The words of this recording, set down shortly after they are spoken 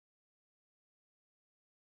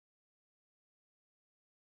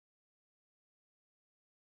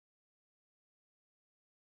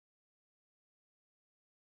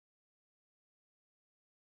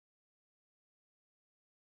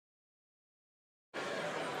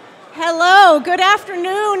Hello, good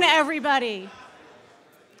afternoon, everybody.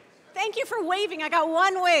 Thank you for waving. I got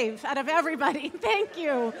one wave out of everybody. Thank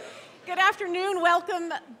you. Good afternoon.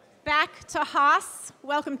 Welcome back to Haas.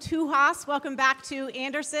 Welcome to Haas. Welcome back to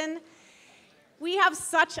Anderson. We have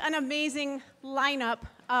such an amazing lineup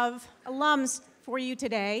of alums for you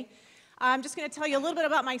today. I'm just going to tell you a little bit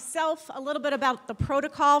about myself, a little bit about the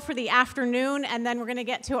protocol for the afternoon, and then we're going to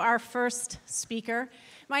get to our first speaker.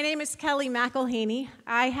 My name is Kellie McElhaney.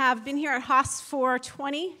 I have been here at Haas for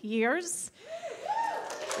 20 years,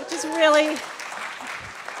 which is really...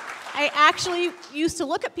 I actually used to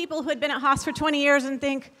look at people who had been at Haas for 20 years and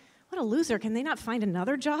think, what a loser, can they not find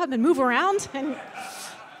another job and move around? And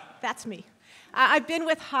that's me. I've been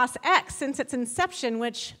with HaasX since its inception,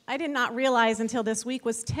 which I did not realize until this week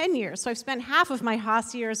was 10 years. So I've spent half of my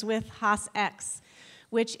Haas years with HaasX,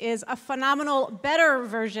 which is a phenomenal, better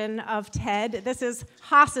version of TED. This is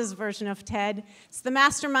Haas's version of TED. It's the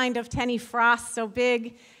mastermind of Tenny Frost, so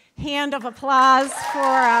big hand of applause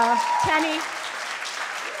for Tenny.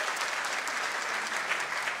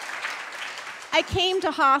 I came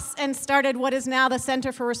to Haas and started what is now the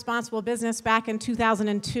Center for Responsible Business back in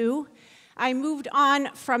 2002. I moved on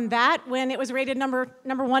from that when it was rated number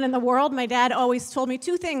one in the world. My dad always told me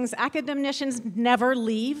two things. Academicians never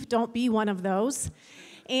leave. Don't be one of those.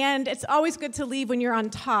 And it's always good to leave when you're on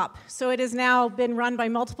top. So it has now been run by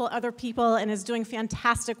multiple other people and is doing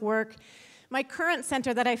fantastic work. My current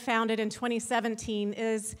center that I founded in 2017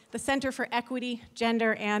 is the Center for Equity,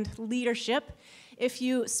 Gender, and Leadership. If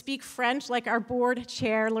you speak French, like our board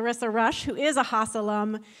chair, Larissa Rush, who is a Haas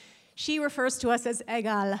alum, she refers to us as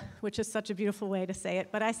égal, which is such a beautiful way to say it,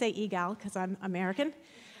 but I say égal because I'm American.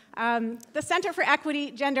 The Center for Equity,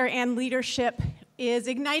 Gender, and Leadership is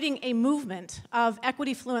igniting a movement of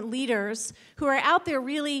equity-fluent leaders who are out there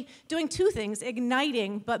really doing two things,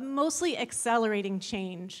 igniting, but mostly accelerating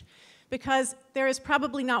change. Because there is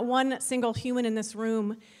probably not one single human in this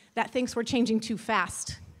room that thinks we're changing too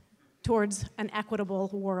fast towards an equitable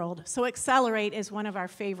world. So accelerate is one of our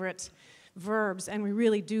favorite verbs, and we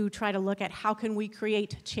really do try to look at how can we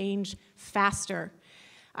create change faster.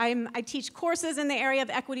 I teach courses in the area of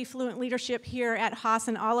equity-fluent leadership here at Haas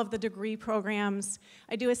and all of the degree programs.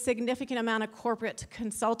 I do a significant amount of corporate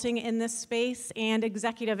consulting in this space and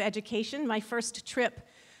executive education. My first trip,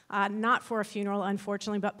 not for a funeral,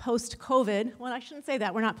 unfortunately, but post-COVID. Well, I shouldn't say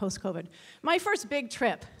that. We're not post-COVID. My first big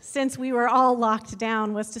trip since we were all locked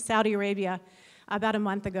down was to Saudi Arabia about a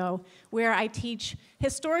month ago, where I teach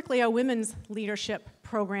historically a women's leadership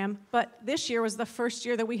program, but this year was the first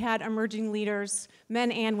year that we had emerging leaders,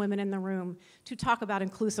 men and women in the room, to talk about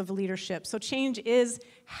inclusive leadership. So change is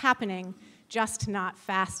happening, just not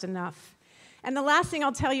fast enough. And the last thing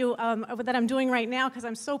I'll tell you that I'm doing right now, because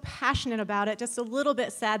I'm so passionate about it, just a little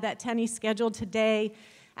bit sad that Tenny's scheduled today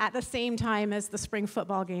at the same time as the spring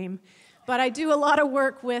football game. But I do a lot of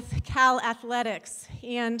work with Cal Athletics,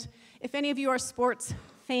 and if any of you are sports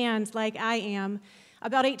fans like I am,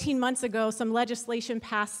 about 18 months ago, some legislation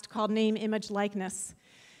passed called Name, Image, Likeness,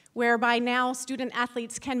 whereby now student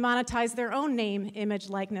athletes can monetize their own name, image,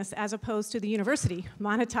 likeness, as opposed to the university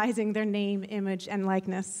monetizing their name, image, and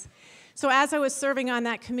likeness. So as I was serving on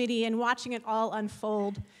that committee and watching it all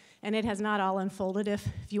unfold, and it has not all unfolded, if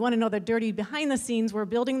you want to know the dirty behind the scenes, we're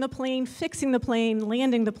building the plane, fixing the plane,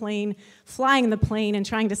 landing the plane, flying the plane, and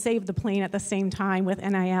trying to save the plane at the same time with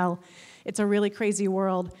NIL. It's a really crazy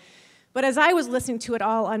world. But as I was listening to it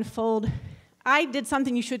all unfold, I did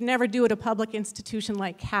something you should never do at a public institution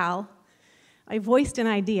like Cal. I voiced an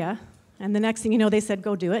idea, and the next thing you know, they said,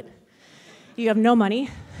 go do it. You have no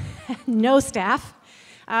money, no staff.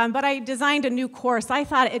 But I designed a new course. I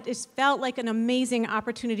thought it just felt like an amazing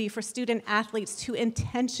opportunity for student athletes to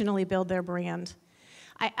intentionally build their brand.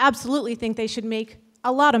 I absolutely think they should make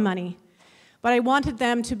a lot of money, but I wanted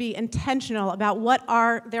them to be intentional about what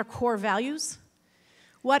are their core values,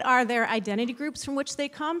 what are their identity groups from which they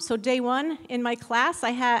come. So day one in my class,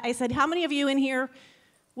 I said, how many of you in here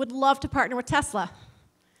would love to partner with Tesla?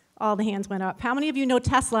 All the hands went up. How many of you know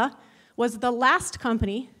Tesla was the last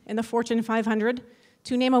company in the Fortune 500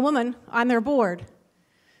 to name a woman on their board?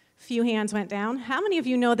 Few hands went down. How many of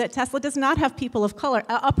you know that Tesla does not have people of color,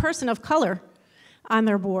 a person of color on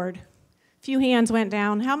their board? Few hands went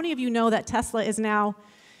down. How many of you know that Tesla is now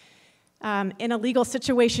in a legal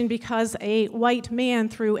situation because a white man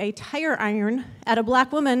threw a tire iron at a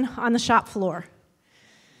black woman on the shop floor?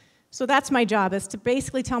 So that's my job, is to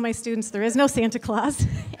basically tell my students there is no Santa Claus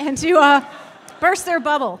and to burst their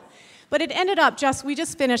bubble. But it ended up we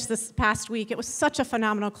just finished this past week. It was such a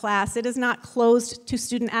phenomenal class. It is not closed to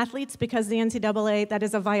student athletes because the NCAA, that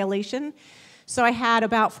is a violation. So I had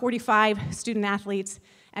about 45 student athletes,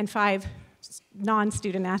 and 5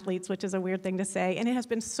 non-student athletes, which is a weird thing to say. And it has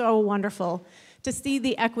been so wonderful to see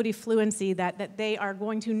the equity fluency that they are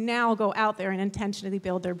going to now go out there and intentionally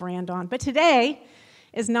build their brand on. But today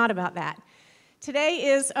is not about that. Today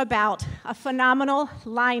is about a phenomenal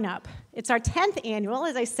lineup. It's our 10th annual,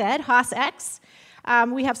 as I said, HaasX.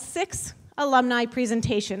 We have 6 alumni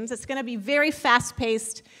presentations. It's going to be very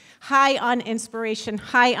fast-paced, high on inspiration,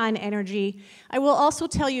 high on energy. I will also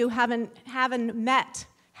tell you, having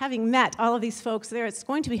met all of these folks there, it's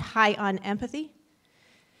going to be high on empathy.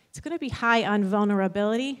 It's going to be high on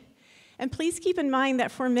vulnerability. And please keep in mind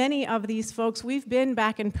that for many of these folks, we've been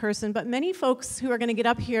back in person, but many folks who are going to get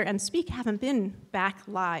up here and speak haven't been back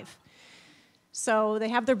live. So they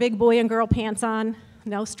have their big boy and girl pants on,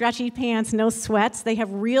 no stretchy pants, no sweats. They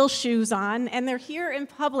have real shoes on, and they're here in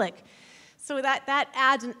public. So that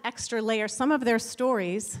adds an extra layer. Some of their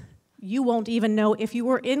stories you won't even know if you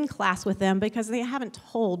were in class with them because they haven't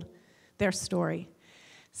told their story.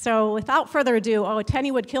 So without further ado,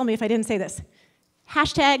 Tenny would kill me if I didn't say this.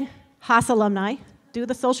 Hashtag Haas Alumni. Do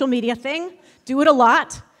the social media thing. Do it a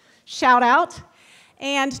lot. Shout out.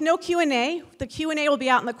 And no Q&A. The Q&A will be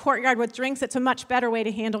out in the courtyard with drinks. It's a much better way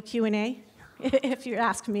to handle Q&A, if you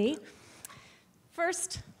ask me.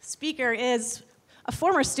 First speaker is a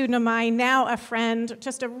former student of mine, now a friend,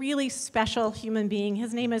 just a really special human being.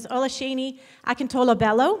 His name is Olaseni Akintola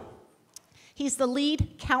Bello. He's the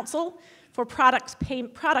lead counsel for product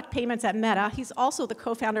payments at Meta. He's also the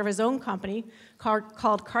co-founder of his own company called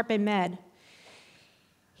CarpeMed.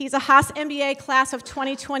 He's a FTMBA class of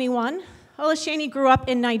 2021. Olaseni grew up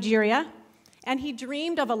in Nigeria, and he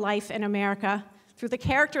dreamed of a life in America through the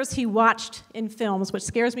characters he watched in films, which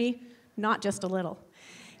scares me not just a little.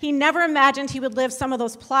 He never imagined he would live some of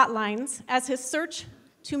those plot lines, as his search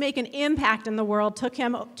to make an impact in the world took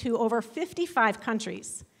him to over 55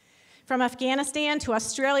 countries, from Afghanistan to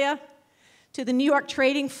Australia, to the New York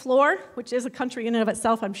trading floor, which is a country in and of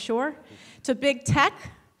itself, I'm sure, to big tech.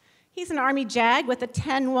 He's an Army JAG with a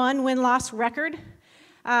 10-1 win-loss record.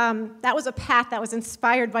 That was a path that was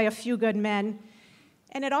inspired by a few good men.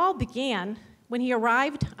 And it all began when he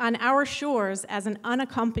arrived on our shores as an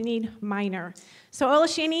unaccompanied minor. So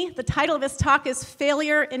Olaseni, the title of his talk is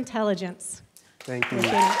Failure Intelligence. Thank you.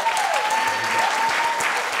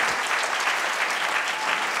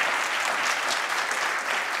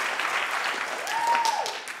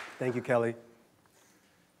 Thank you, Kelly.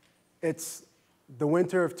 It's the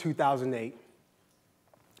winter of 2008.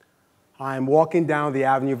 I'm walking down the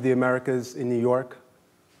Avenue of the Americas in New York,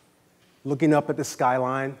 looking up at the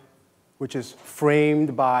skyline, which is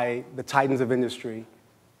framed by the titans of industry: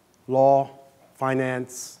 law,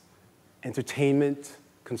 finance, entertainment,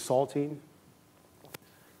 consulting.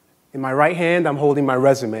 In my right hand, I'm holding my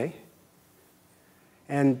resume.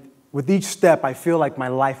 And with each step, I feel like my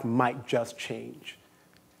life might just change.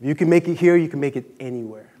 If you can make it here, you can make it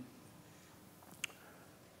anywhere.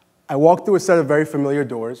 I walk through a set of very familiar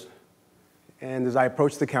doors, and as I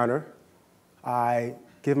approach the counter, I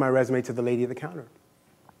give my resume to the lady at the counter.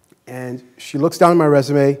 And she looks down at my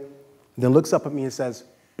resume, then looks up at me and says,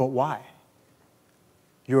 "But why?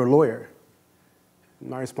 You're a lawyer." And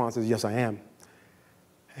my response is, "Yes, I am."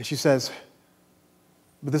 And she says,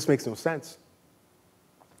 "But this makes no sense.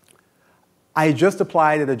 I had just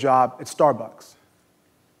applied at a job at Starbucks.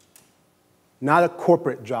 Not a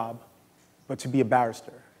corporate job, but to be a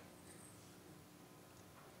barrister.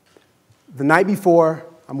 The night before,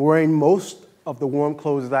 I'm wearing most of the warm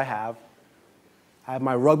clothes that I have. I have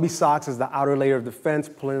my rugby socks as the outer layer of defense,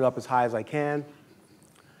 pulling it up as high as I can.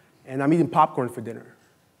 And I'm eating popcorn for dinner."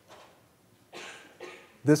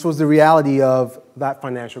 This was the reality of that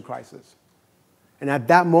financial crisis. And at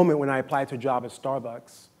that moment, when I applied to a job at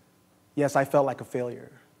Starbucks, yes, I felt like a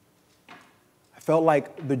failure. I felt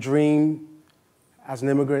like the dream as an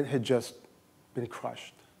immigrant had just been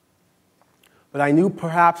crushed. But I knew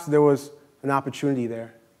perhaps there was an opportunity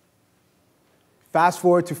there. Fast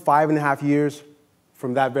forward to 5.5 years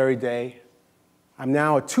from that very day, I'm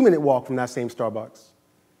now a 2-minute walk from that same Starbucks.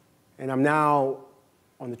 And I'm now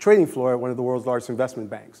on the trading floor at one of the world's largest investment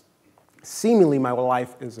banks. Seemingly, my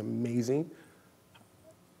life is amazing.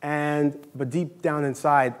 But deep down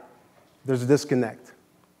inside, there's a disconnect.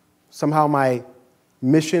 Somehow my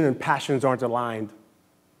mission and passions aren't aligned.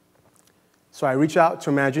 So I reach out to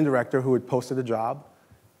a managing director who had posted a job.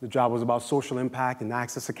 The job was about social impact and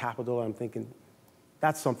access to capital. And I'm thinking,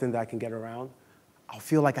 that's something that I can get around. I'll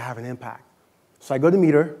feel like I have an impact. So I go to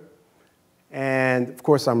meet her, and of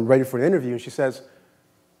course I'm ready for an interview, and she says,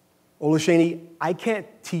 "Olaseni, I can't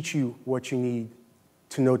teach you what you need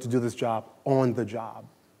to know to do this job on the job.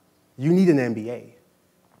 You need an MBA."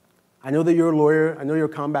 I know that you're a lawyer. I know you're a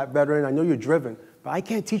combat veteran. I know you're driven, but I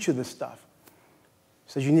can't teach you this stuff.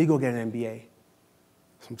 She says, you need to go get an MBA.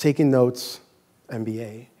 So I'm taking notes,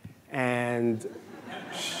 MBA, and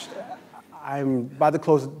I'm about to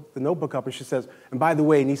close the notebook up, and she says, and by the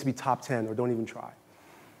way, it needs to be top 10, or don't even try.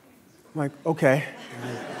 I'm like, okay.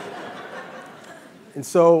 And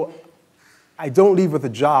so I don't leave with a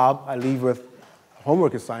job. I leave with a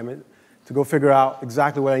homework assignment to go figure out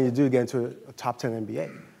exactly what I need to do to get into a top 10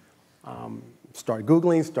 MBA. Start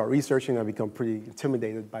Googling, start researching. I become pretty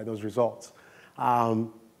intimidated by those results.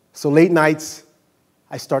 So late nights,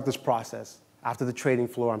 I start this process. After the trading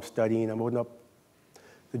floor, I'm studying. I'm opening up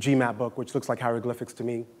the GMAT book, which looks like hieroglyphics to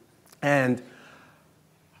me. And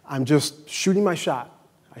I'm just shooting my shot.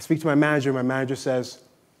 I speak to my manager. My manager says,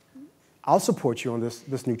 I'll support you on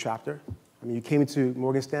this new chapter. I mean, you came into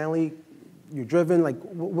Morgan Stanley. You're driven. Like,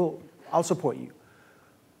 I'll support you.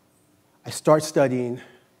 I start studying.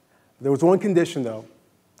 There was one condition, though.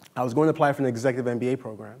 I was going to apply for an executive MBA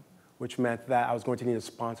program, which meant that I was going to need a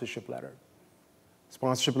sponsorship letter.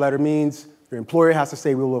 Sponsorship letter means your employer has to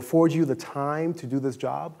say, we will afford you the time to do this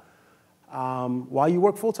job while you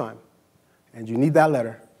work full-time. And you need that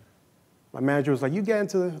letter. My manager was like, you get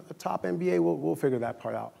into a top MBA, we'll figure that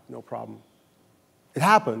part out, no problem. It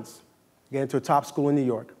happens. I get into a top school in New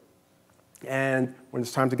York. And when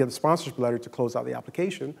it's time to get the sponsorship letter to close out the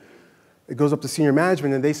application, it goes up to senior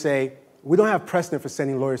management, and they say, we don't have precedent for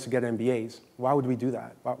sending lawyers to get MBAs. Why would we do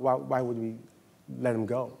that? Why would we let them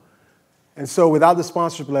go? And so without the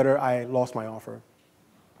sponsorship letter, I lost my offer.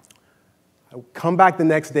 I come back the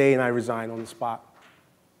next day, and I resign on the spot.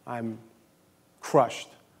 I'm crushed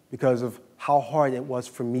because of how hard it was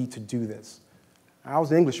for me to do this. I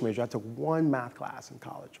was an English major. I took one math class in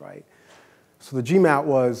college, right? So the GMAT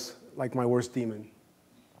was like my worst demon.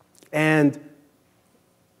 And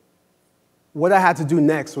what I had to do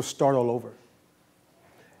next was start all over.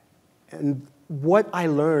 And what I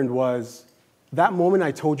learned was that moment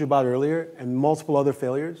I told you about earlier and multiple other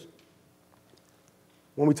failures.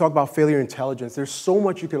 When we talk about failure intelligence, there's so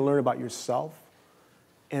much you can learn about yourself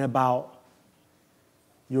and about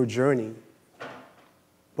your journey.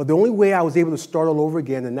 But the only way I was able to start all over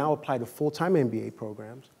again and now apply to full-time MBA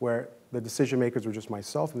programs, where the decision makers were just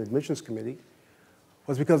myself and the admissions committee,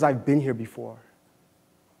 was because I've been here before,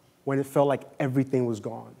 when it felt like everything was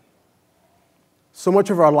gone. So much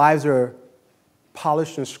of our lives are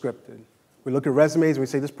polished and scripted. We look at resumes and we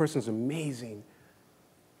say, this person's amazing.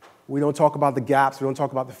 We don't talk about the gaps, we don't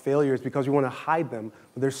talk about the failures because we want to hide them.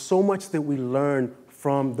 But there's so much that we learn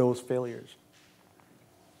from those failures.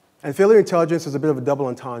 And failure intelligence is a bit of a double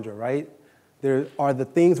entendre, right? There are the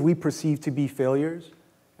things we perceive to be failures,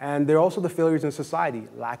 and there are also the failures in society,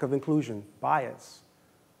 lack of inclusion, bias,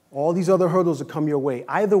 all these other hurdles that come your way.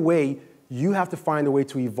 Either way, you have to find a way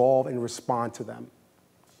to evolve and respond to them.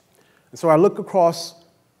 And so I look across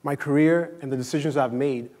my career and the decisions I've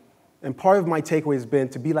made, and part of my takeaway has been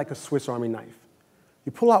to be like a Swiss Army knife.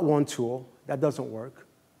 You pull out one tool, that doesn't work.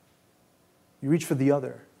 You reach for the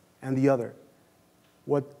other and the other.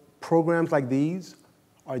 What programs like these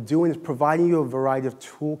are doing is providing you a variety of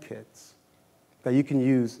toolkits that you can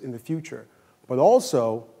use in the future, but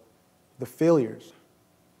also the failures.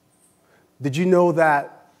 Did you know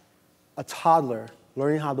that a toddler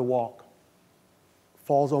learning how to walk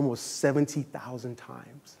falls almost 70,000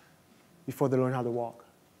 times before they learn how to walk?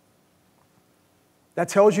 That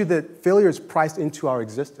tells you that failure is priced into our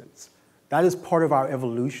existence. That is part of our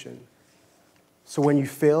evolution. So when you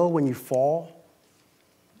fail, when you fall,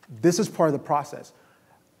 this is part of the process.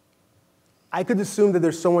 I could assume that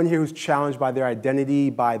there's someone here who's challenged by their identity,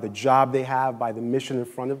 by the job they have, by the mission in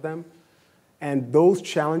front of them. And those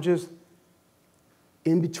challenges,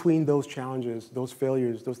 in between those challenges, those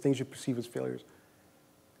failures, those things you perceive as failures,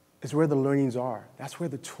 is where the learnings are. That's where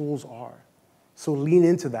the tools are. So lean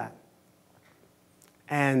into that.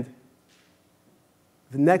 And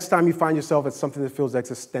the next time you find yourself at something that feels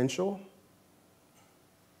existential,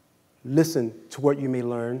 listen to what you may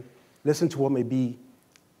learn, listen to what may be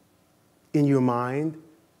in your mind,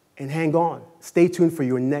 and hang on. Stay tuned for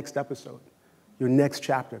your next episode, your next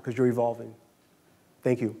chapter, because you're evolving.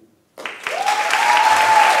 Thank you.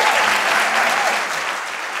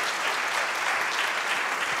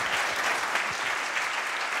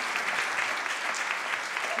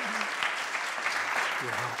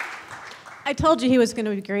 I told you he was going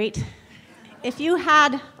to be great. If you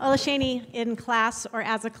had Olaseni in class or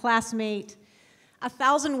as a classmate,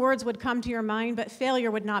 1,000 words would come to your mind, but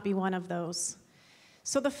failure would not be one of those.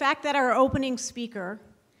 So the fact that our opening speaker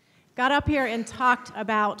got up here and talked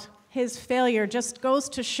about his failure just goes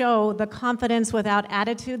to show the confidence without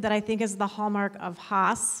attitude that I think is the hallmark of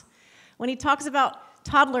Haas. When he talks about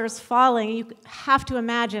toddlers falling, you have to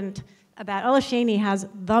imagine that Olaseni has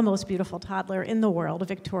the most beautiful toddler in the world,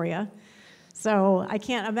 Victoria. So I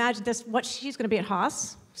can't imagine she's going to be at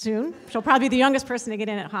Haas soon. She'll probably be the youngest person to get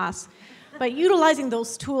in at Haas. But utilizing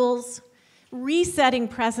those tools, resetting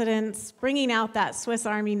precedents, bringing out that Swiss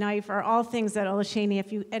Army knife are all things that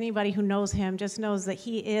Olaseni, anybody who knows him, just knows that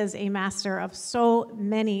he is a master of so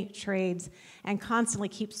many trades and constantly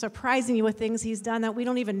keeps surprising you with things he's done that we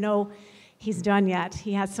don't even know he's done yet.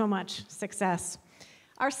 He has so much success.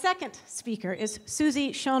 Our second speaker is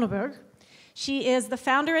Susy Schöneberg. She is the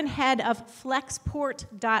founder and head of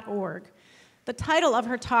flexport.org. The title of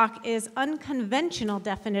her talk is Unconventional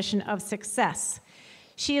Definition of Success.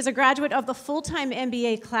 She is a graduate of the full-time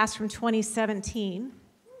MBA class from 2017.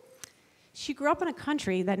 She grew up in a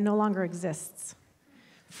country that no longer exists.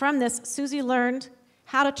 From this, Susy learned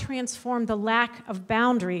how to transform the lack of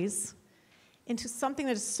boundaries into something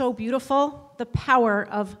that is so beautiful, the power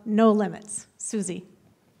of no limits. Susy.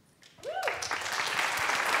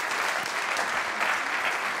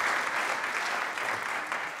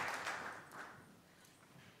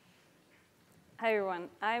 Hi everyone,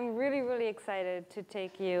 I'm really, really excited to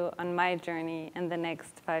take you on my journey in the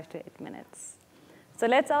next 5 to 8 minutes. So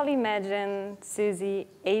let's all imagine Susy,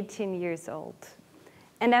 18 years old,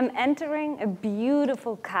 and I'm entering a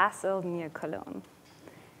beautiful castle near Cologne.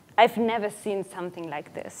 I've never seen something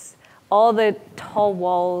like this. All the tall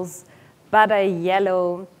walls, butter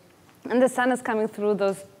yellow, and the sun is coming through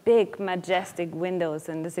those big, majestic windows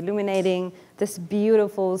and is illuminating this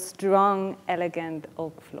beautiful, strong, elegant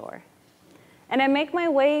oak floor. And I make my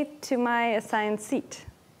way to my assigned seat.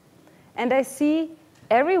 And I see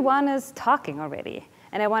everyone is talking already.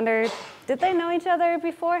 And I wonder, did they know each other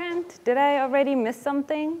beforehand? Did I already miss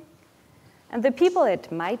something? And the people at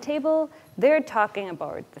my table, they're talking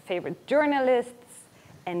about the favorite journalists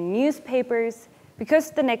and newspapers,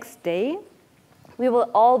 because the next day, we will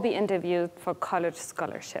all be interviewed for college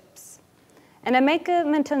scholarships. And I make a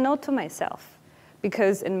mental note to myself,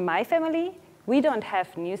 because in my family, we don't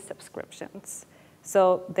have news subscriptions.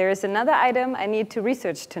 So there is another item I need to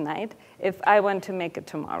research tonight if I want to make it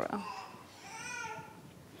tomorrow.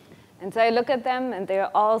 And so I look at them, and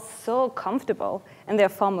they're all so comfortable in their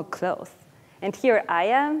formal clothes. And here I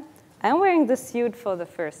am. I'm wearing this suit for the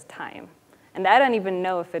first time. And I don't even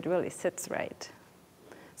know if it really sits right.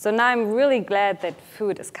 So now I'm really glad that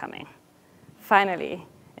food is coming. Finally,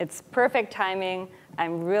 it's perfect timing.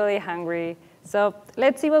 I'm really hungry. So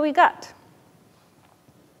let's see what we got.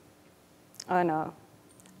 Oh no,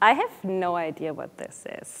 I have no idea what this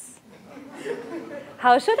is.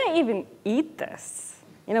 How should I even eat this?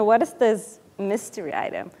 You know, what is this mystery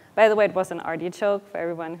item? By the way, it was an artichoke for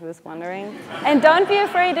everyone who is wondering. And don't be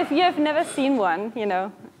afraid if you have never seen one, you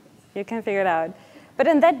know, you can figure it out. But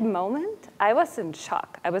in that moment, I was in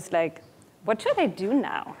shock. I was like, what should I do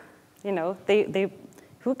now? You know,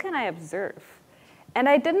 who can I observe? And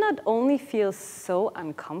I did not only feel so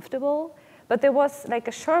uncomfortable, but there was like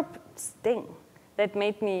a sharp sting that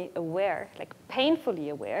made me aware, like painfully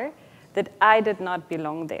aware, that I did not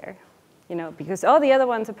belong there. You know, because all the other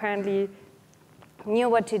ones apparently knew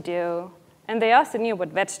what to do, and they also knew what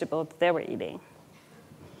vegetables they were eating.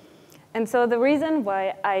 And so the reason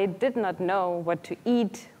why I did not know what to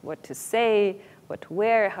eat, what to say, what to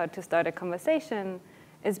wear, how to start a conversation,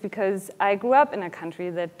 is because I grew up in a country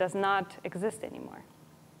that does not exist anymore,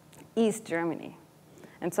 East Germany.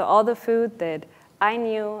 And so all the food that I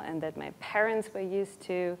knew and that my parents were used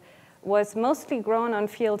to was mostly grown on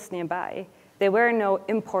fields nearby. There were no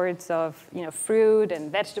imports of fruit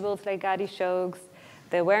and vegetables like artichokes.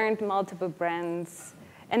 There weren't multiple brands.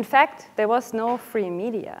 In fact, there was no free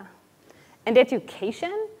media. And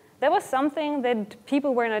education, that was something that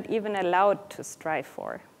people were not even allowed to strive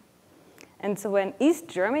for. And so when East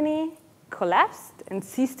Germany collapsed and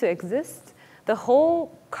ceased to exist, the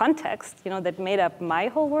whole context, that made up my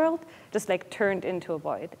whole world just turned into a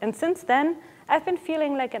void. And since then, I've been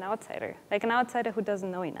feeling like an outsider who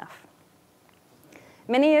doesn't know enough.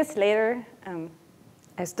 Many years later,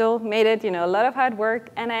 I still made it, a lot of hard work,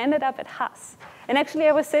 and I ended up at Haas. And actually,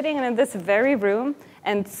 I was sitting in this very room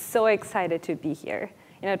and so excited to be here.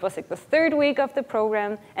 It was the third week of the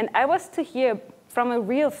program, and I was to hear from a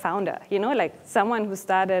real founder, someone who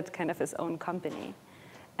started kind of his own company.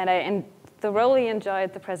 And I thoroughly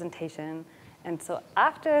enjoyed the presentation. And so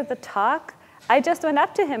after the talk, I just went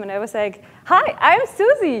up to him and I was like, "Hi, I'm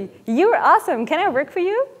Susy. You're awesome. Can I work for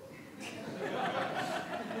you?"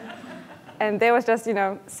 And there was just,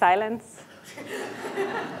 silence.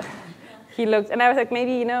 He looked, and I was like,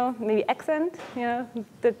 maybe accent,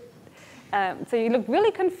 So you looked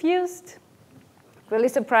really confused. really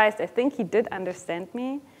surprised. I think he did understand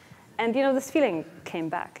me. And this feeling came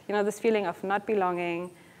back, this feeling of not belonging.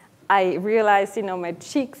 I realized, my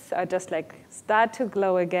cheeks are just like start to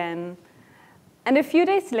glow again. And a few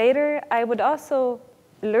days later, I would also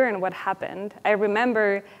learn what happened. I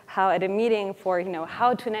remember how at a meeting for,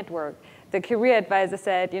 how to network, the career advisor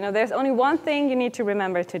said, there's only one thing you need to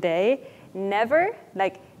remember today. Never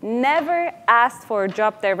ask for a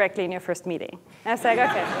job directly in your first meeting. And I was like,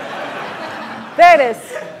 okay, there it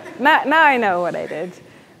is. Now I know what I did.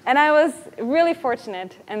 And I was really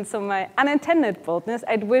fortunate, and so my unintended boldness,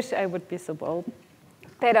 I'd wish I would be so bold,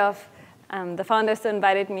 paid off. The founders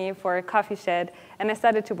invited me for a coffee shed, and I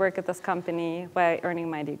started to work at this company while earning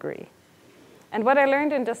my degree. And what I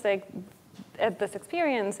learned in just at this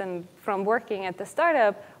experience and from working at the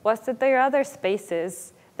startup was that there are other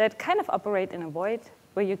spaces that kind of operate in a void,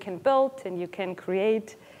 where you can build and you can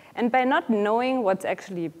create. And by not knowing what's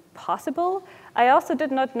actually possible, I also did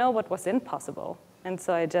not know what was impossible. And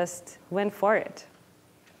so I just went for it.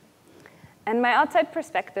 And my outside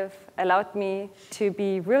perspective allowed me to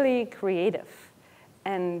be really creative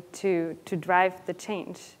and to drive the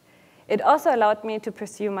change. It also allowed me to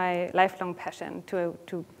pursue my lifelong passion,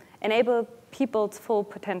 to enable people's full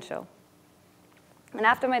potential. And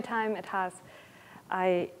after my time at Haas,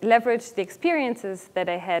 I leveraged the experiences that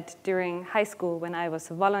I had during high school when I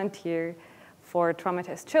was a volunteer for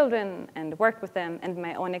traumatized children and worked with them, and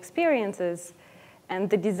my own experiences and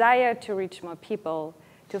the desire to reach more people,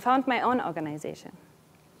 to found my own organization.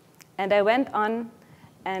 And I went on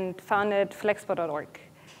and founded Flexpo.org,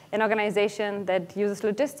 an organization that uses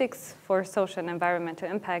logistics for social and environmental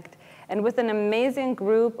impact. And with an amazing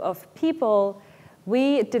group of people,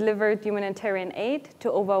 we delivered humanitarian aid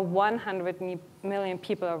to over 100 million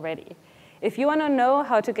people already. If you want to know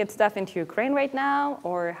how to get stuff into Ukraine right now,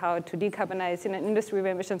 or how to decarbonize in an industry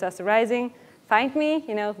where emissions are rising, find me,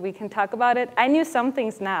 we can talk about it. I knew some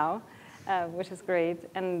things now, which is great,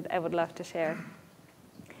 and I would love to share.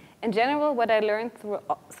 In general, what I learned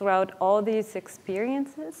throughout all these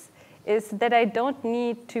experiences is that I don't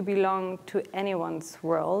need to belong to anyone's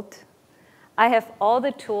world. I have all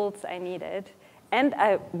the tools I needed, and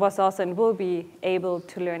I was also and will be able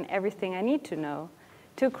to learn everything I need to know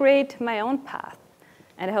to create my own path.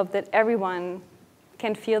 And I hope that everyone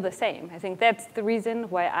can feel the same. I think that's the reason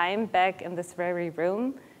why I'm back in this very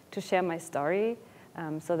room to share my story,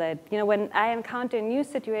 so that when I encounter a new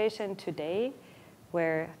situation today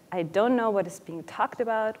where I don't know what is being talked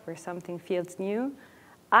about, where something feels new,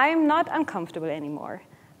 I'm not uncomfortable anymore.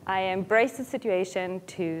 I embrace the situation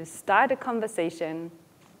to start a conversation,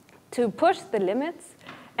 to push the limits,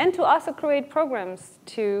 and to also create programs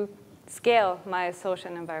to scale my social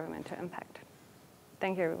and environmental impact.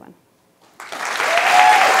 Thank you, everyone.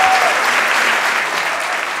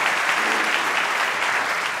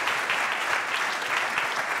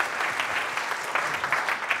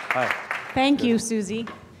 Hi. Thank you, Susy.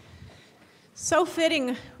 So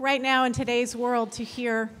fitting right now in today's world to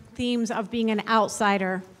hear themes of being an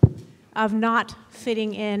outsider, of not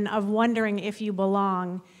fitting in, of wondering if you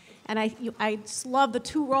belong. And I just love the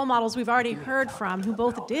two role models we've already heard from, who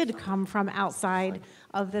both did come from outside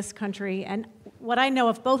of this country. And what I know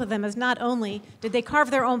of both of them is not only did they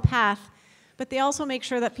carve their own path, but they also make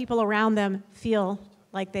sure that people around them feel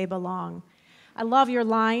like they belong. I love your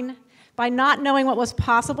line, by not knowing what was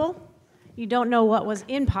possible, you don't know what was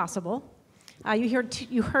impossible.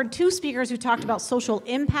 You heard two speakers who talked about social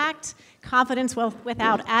impact, confidence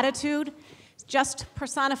without attitude, just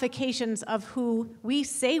personifications of who we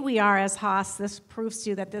say we are as Haas. This proves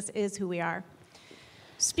to you that this is who we are.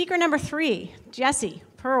 Speaker number 3, Jessie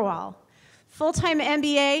Purewal, full-time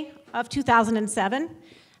MBA of 2007, you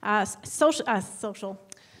are social,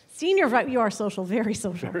 very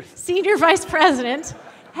social, Senior Vice President,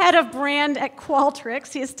 Head of Brand at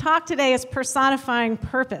Qualtrics. His talk today is personifying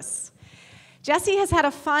purpose. Jessie has had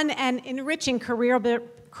a fun and enriching career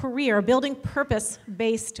building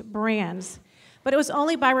purpose-based brands, but it was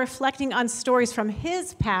only by reflecting on stories from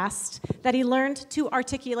his past that he learned to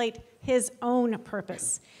articulate his own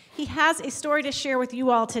purpose. He has a story to share with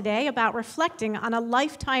you all today about reflecting on a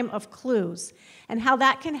lifetime of clues and how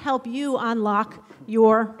that can help you unlock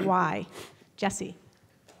your why. Jessie.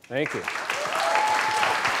 Thank you.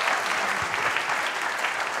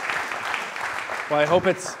 Well, I hope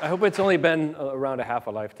it's only been around a half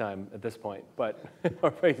a lifetime at this point, but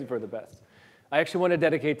we're praying for the best. I actually want to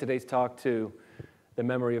dedicate today's talk to the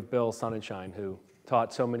memory of Bill Sonnenschein, who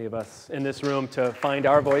taught so many of us in this room to find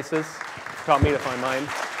our voices, taught me to find mine.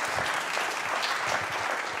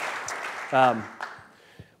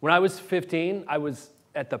 When I was 15, I was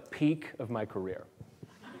at the peak of my career.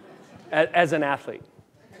 as an athlete.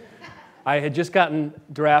 I had just gotten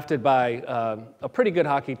drafted by a pretty good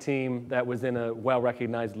hockey team that was in a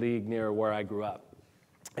well-recognized league near where I grew up.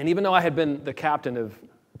 And even though I had been the captain of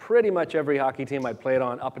pretty much every hockey team I'd played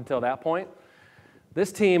on up until that point,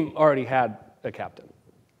 this team already had a captain.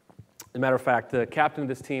 As a matter of fact, the captain of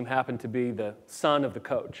this team happened to be the son of the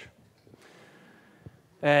coach.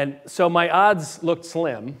 And so my odds looked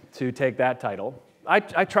slim to take that title. I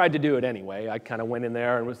tried to do it anyway. I kind of went in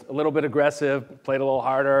there and was a little bit aggressive, played a little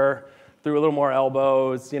harder, threw a little more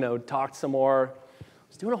elbows, talked some more. I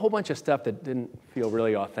was doing a whole bunch of stuff that didn't feel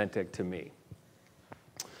really authentic to me.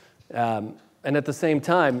 And at the same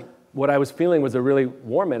time, what I was feeling was a really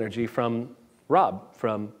warm energy from Rob,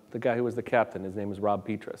 from the guy who was the captain. His name was Rob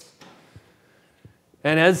Petrus.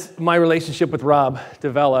 And as my relationship with Rob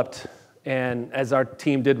developed, and as our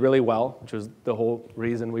team did really well, which was the whole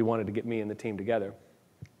reason we wanted to get me and the team together,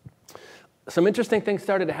 some interesting things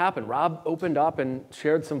started to happen. Rob opened up and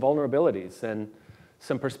shared some vulnerabilities and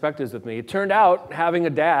some perspectives with me. It turned out having a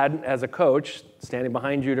dad as a coach, standing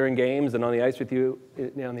behind you during games and on the ice with you,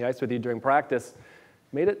 during practice,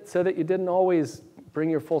 made it so that you didn't always bring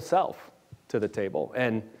your full self to the table.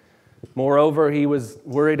 And moreover, he was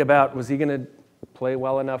worried about, was he going to play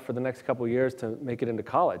well enough for the next couple of years to make it into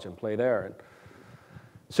college and play there? And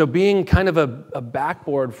so being kind of a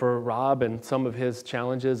backboard for Rob and some of his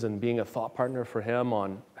challenges and being a thought partner for him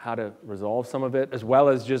on how to resolve some of it, as well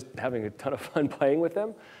as just having a ton of fun playing with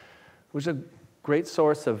him, was a great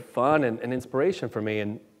source of fun and inspiration for me.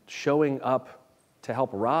 And showing up to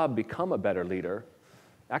help Rob become a better leader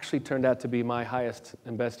actually turned out to be my highest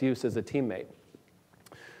and best use as a teammate.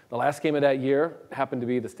 The last game of that year happened to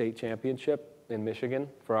be the state championship in Michigan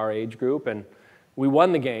for our age group, and we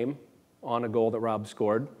won the game on a goal that Rob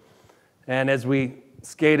scored. And as we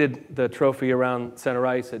skated the trophy around center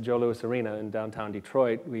ice at Joe Louis Arena in downtown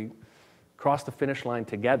Detroit, we crossed the finish line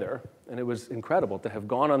together, and it was incredible to have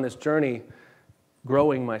gone on this journey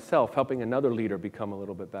growing myself, helping another leader become a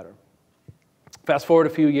little bit better. Fast forward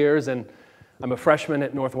a few years, and I'm a freshman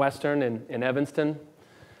at Northwestern in Evanston,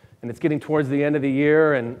 and it's getting towards the end of the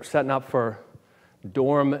year and setting up for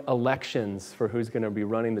dorm elections for who's going to be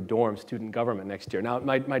running the dorm student government next year. Now,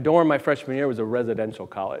 my dorm my freshman year was a residential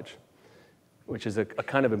college, which is a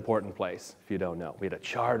kind of important place, if you don't know. We had a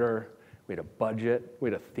charter, we had a budget,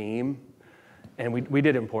 we had a theme, and we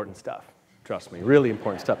did important stuff. Trust me, really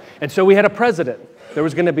important stuff. And so we had a president. There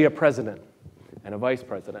was going to be a president and a vice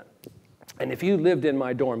president. And if you lived in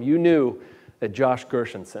my dorm, you knew that Josh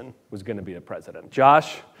Gershenson was going to be the president.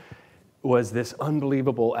 Josh was this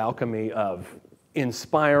unbelievable alchemy of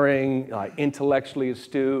inspiring, intellectually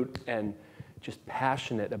astute, and just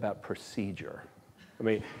passionate about procedure. I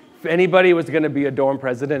mean, if anybody was going to be a dorm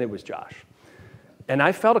president, it was Josh. And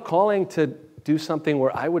I felt a calling to do something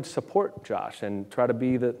where I would support Josh and try to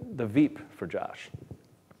be the Veep for Josh.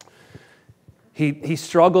 He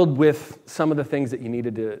struggled with some of the things that you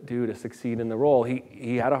needed to do to succeed in the role.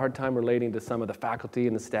 He had a hard time relating to some of the faculty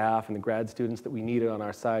and the staff and the grad students that we needed on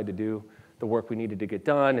our side to do the work we needed to get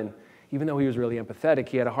done. And even though he was really empathetic,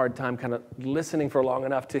 he had a hard time kind of listening for long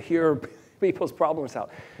enough to hear people's problems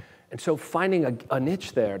out. And so finding a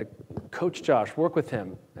niche there to coach Josh, work with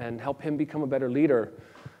him, and help him become a better leader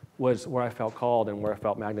was where I felt called and where I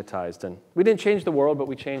felt magnetized. And we didn't change the world, but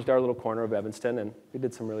we changed our little corner of Evanston, and we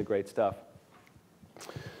did some really great stuff.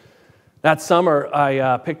 That summer,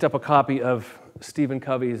 I picked up a copy of Stephen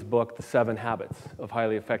Covey's book, The 7 Habits of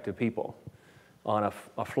Highly Effective People, on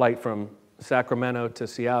a flight from Sacramento to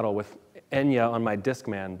Seattle with Enya on my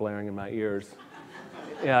Discman blaring in my ears.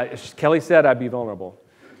 Yeah, Kellie said I'd be vulnerable.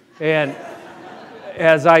 And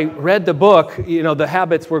as I read the book, the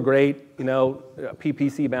habits were great,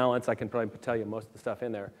 PPC balance, I can probably tell you most of the stuff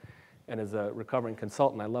in there. And as a recovering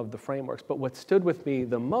consultant, I loved the frameworks. But what stood with me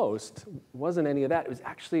the most wasn't any of that. It was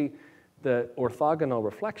actually the orthogonal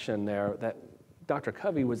reflection there that Dr.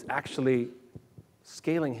 Covey was actually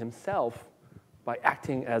scaling himself by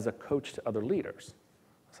acting as a coach to other leaders.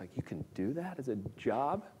 I was like, you can do that as a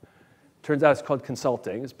job? Turns out it's called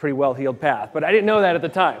consulting. It's a pretty well-heeled path, but I didn't know that at the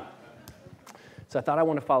time. So I thought I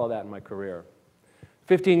want to follow that in my career.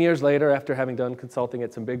 15 years later, after having done consulting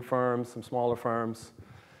at some big firms, some smaller firms,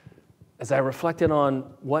 as I reflected on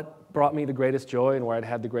what brought me the greatest joy and where I'd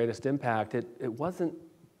had the greatest impact, it wasn't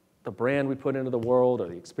the brand we put into the world or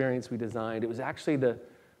the experience we designed. It was actually the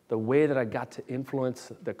way that I got to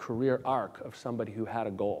influence the career arc of somebody who had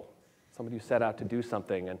a goal, somebody who set out to do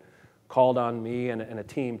something and called on me and a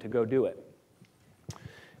team to go do it.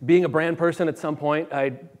 Being a brand person at some point, I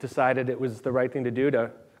decided it was the right thing to do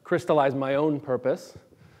to crystallize my own purpose.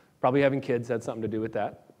 Probably having kids had something to do with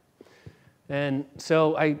that. And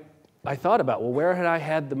so I I thought about, well, where had I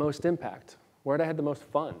had the most impact? Where had I had the most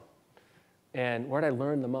fun? And where did I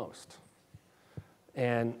learn the most?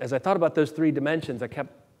 And as I thought about those three dimensions, I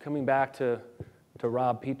kept coming back to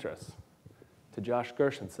Rob Petras, to Josh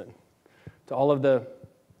Gershenson, to all of the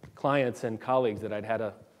clients and colleagues that I'd had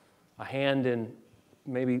a hand in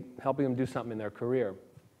maybe helping them do something in their career.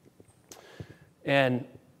 And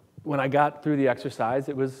when I got through the exercise,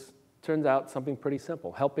 turns out something pretty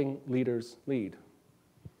simple: helping leaders lead.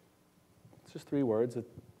 It's just 3 words. It's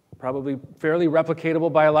probably fairly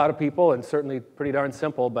replicatable by a lot of people and certainly pretty darn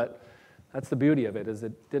simple, but that's the beauty of it, is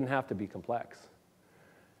it didn't have to be complex.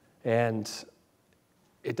 And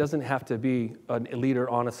it doesn't have to be a leader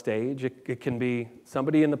on a stage. It can be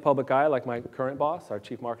somebody in the public eye, like my current boss, our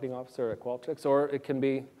chief marketing officer at Qualtrics, or it can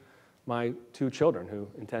be my 2 children who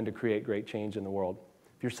intend to create great change in the world.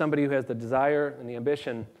 If you're somebody who has the desire and the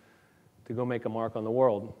ambition to go make a mark on the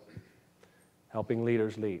world, helping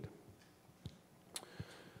leaders lead.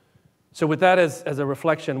 So with that as a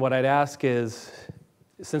reflection, what I'd ask is,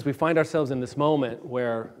 since we find ourselves in this moment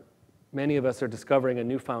where many of us are discovering a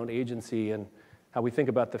newfound agency and how we think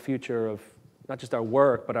about the future of not just our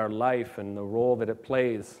work, but our life and the role that it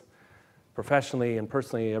plays professionally and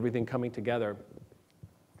personally, everything coming together,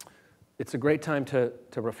 it's a great time to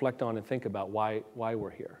reflect on and think about why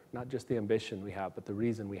we're here. Not just the ambition we have, but the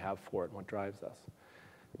reason we have for it and what drives us.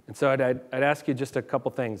 And so I'd ask you just a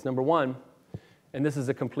couple things. Number one, and this is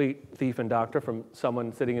a complete thief and doctor from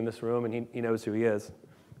someone sitting in this room, and he knows who he is,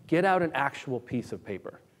 get out an actual piece of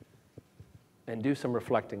paper and do some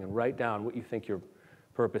reflecting and write down what you think your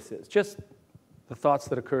purpose is. Just the thoughts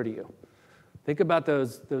that occur to you. Think about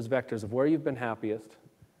those vectors of where you've been happiest,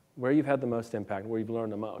 where you've had the most impact, where you've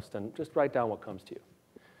learned the most, and just write down what comes to you.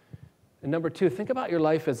 And number 2, think about your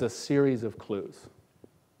life as a series of clues.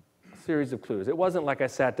 A series of clues. It wasn't like I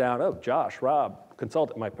sat down, oh, Josh, Rob,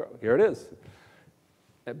 consultant, here it is.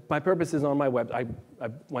 My purpose is on my web. I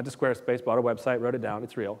went to Squarespace, bought a website, wrote it down.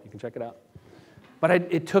 It's real. You can check it out. But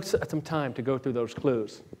it took some time to go through those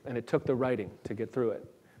clues, and it took the writing to get through it.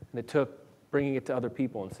 And it took bringing it to other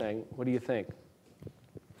people and saying, what do you think?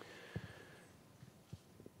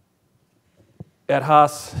 At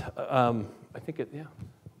Haas,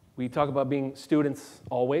 we talk about being students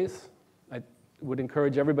always. I would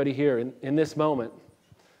encourage everybody here in this moment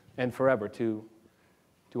and forever to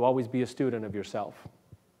always be a student of yourself.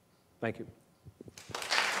 Thank you.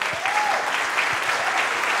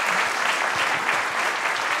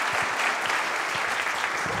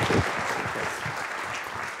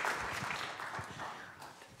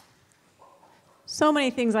 So many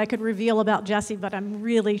things I could reveal about Jesse, but I'm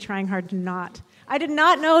really trying hard to not. I did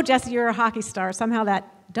not know, Jesse, you're a hockey star. Somehow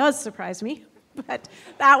that does surprise me, but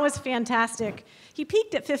that was fantastic. He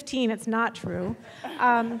peaked at 15. It's not true.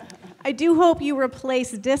 I do hope you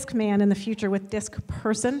replace Disc Man in the future with Disc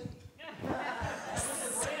Person.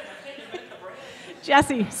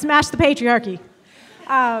 Jesse, smash the patriarchy.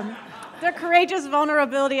 The courageous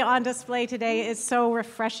vulnerability on display today is so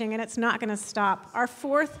refreshing, and it's not going to stop. Our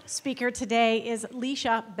 4th speaker today is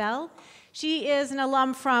Leisha Bell. She is an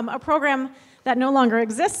alum from a program that no longer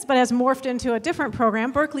exists, but has morphed into a different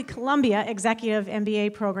program, Berkeley Columbia Executive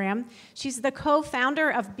MBA program. She's the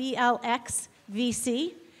co-founder of BLX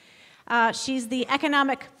VC. She's the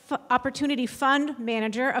Economic Opportunity Fund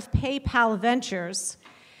Manager of PayPal Ventures.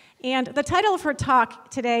 And the title of her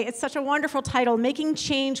talk today, it's such a wonderful title, Making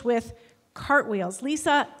Change with Cartwheels.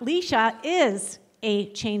 Leisha is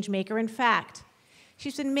a change maker. In fact,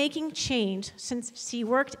 she's been making change since she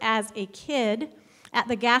worked as a kid at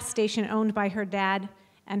the gas station owned by her dad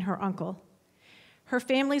and her uncle. Her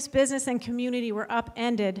family's business and community were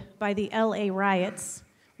upended by the LA riots.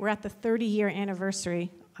 We're at the 30-year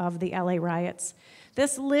anniversary of the LA riots.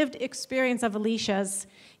 This lived experience of Alicia's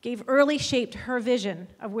gave early shape to her vision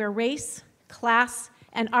of where race, class,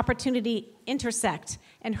 and opportunity intersect,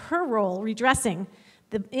 and her role redressing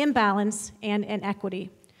the imbalance and inequity.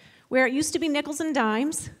 Where it used to be nickels and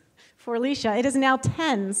dimes, for Leisha, it is now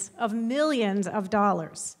tens of millions of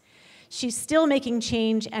dollars. She's still making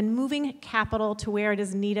change and moving capital to where it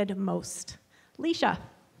is needed most. Leisha.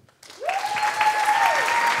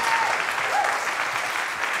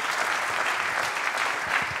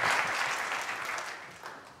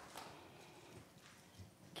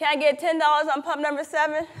 Can I get $10 on pump number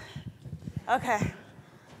 7? Okay.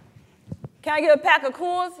 Can I get a pack of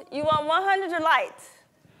Cools? You want 100 or light?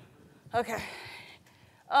 Okay.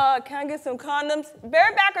 Can I get some condoms?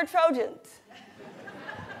 Bareback or Trojans?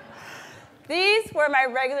 These were my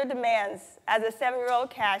regular demands as a 7-year-old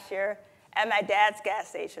cashier at my dad's gas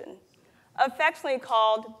station, affectionately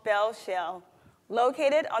called Bell Shell,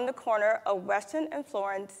 located on the corner of Western and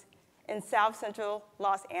Florence in South Central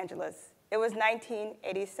Los Angeles. It was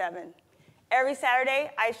 1987. Every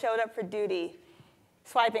Saturday, I showed up for duty,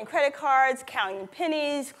 swiping credit cards, counting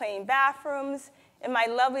pennies, cleaning bathrooms, in my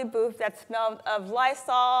lovely booth that smelled of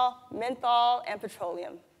Lysol, menthol, and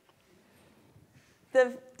petroleum.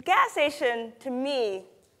 The gas station, to me,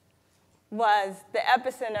 was the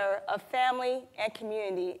epicenter of family and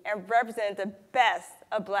community and represented the best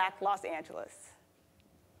of Black Los Angeles.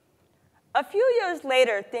 A few years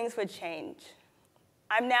later, things would change.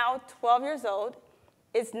 I'm now 12 years old.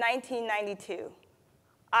 It's 1992.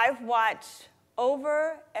 I've watched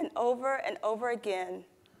over and over and over again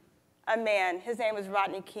a man, his name was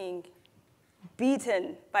Rodney King,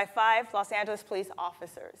 beaten by 5 Los Angeles police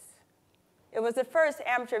officers. It was the first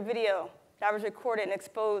amateur video that was recorded and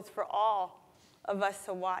exposed for all of us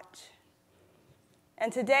to watch.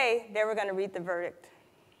 And today, they were going to read the verdict.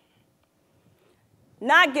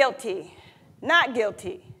 Not guilty, not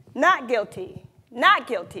guilty, not guilty, not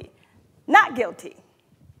guilty, not guilty.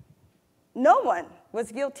 No one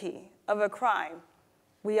was guilty of a crime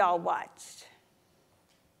we all watched.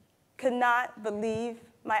 Could not believe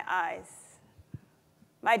my eyes.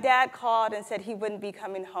 My dad called and said he wouldn't be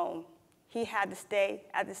coming home. He had to stay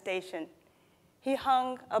at the station. He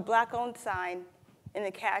hung a Black-owned sign in the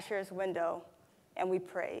cashier's window, and we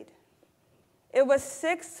prayed. It was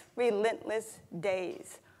 6 relentless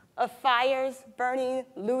days of fires, burning,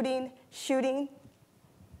 looting, shooting.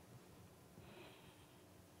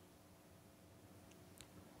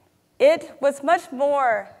 It was much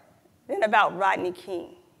more than about Rodney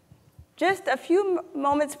King. Just a few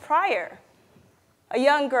moments prior, a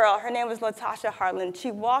young girl, her name was Latasha Harlan,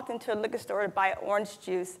 she walked into a liquor store to buy orange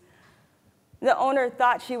juice. The owner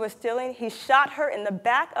thought she was stealing. He shot her in the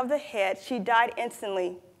back of the head. She died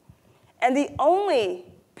instantly. And the only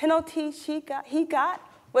penalty he got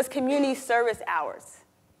was community service hours.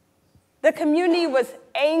 The community was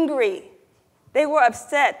angry. They were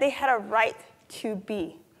upset. They had a right to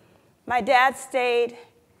be. My dad stayed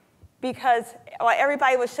because while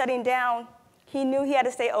everybody was shutting down, he knew he had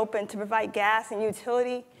to stay open to provide gas and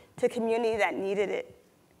utility to community that needed it.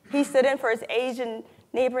 He stood in for his Asian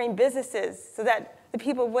neighboring businesses so that the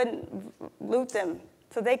people wouldn't loot them,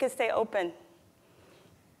 so they could stay open.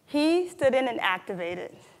 He stood in and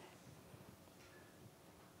activated.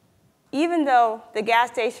 Even though the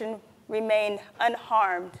gas station remained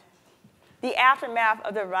unharmed, the aftermath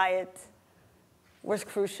of the riot was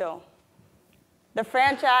crucial. The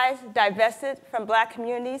franchise divested from Black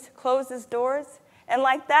communities, closed its doors, and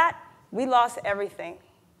like that, we lost everything.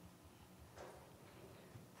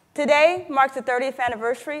 Today marks the 30th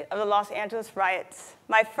anniversary of the Los Angeles riots,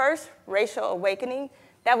 my first racial awakening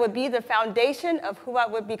that would be the foundation of who I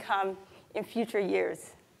would become in future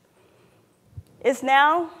years. It's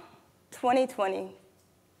now 2020,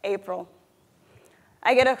 April.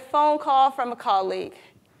 I get a phone call from a colleague.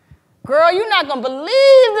 Girl, you're not gonna believe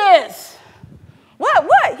this.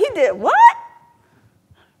 What? He did what?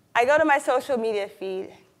 I go to my social media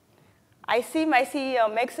feed. I see my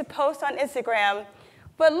CEO makes a post on Instagram,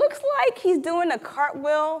 but looks like he's doing a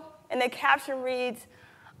cartwheel, and the caption reads,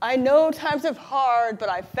 "I know times are hard, but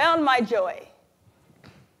I found my joy."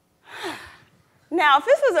 Now, if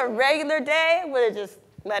this was a regular day, I would have just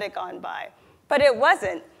let it gone by. But it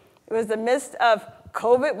wasn't. It was the midst of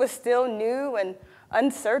COVID was still new and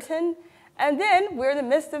uncertain, and then we're in the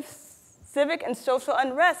midst of civic and social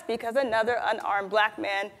unrest because another unarmed Black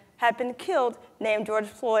man had been killed named George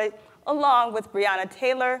Floyd, along with Breonna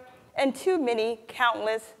Taylor and too many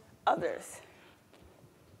countless others.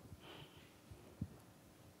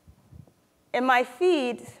 In my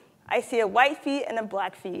feed, I see a white feed and a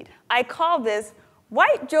Black feed. I call this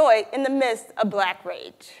white joy in the midst of Black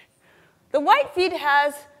rage. The white feed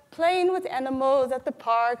has playing with animals at the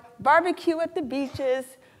park, barbecue at the beaches.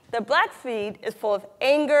 The Black feed is full of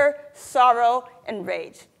anger, sorrow, and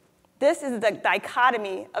rage. This is the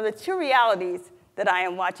dichotomy of the two realities that I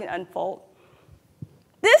am watching unfold.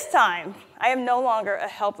 This time, I am no longer a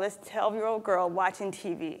helpless 12-year-old girl watching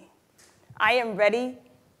TV. I am ready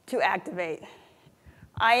to activate.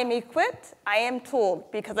 I am equipped, I am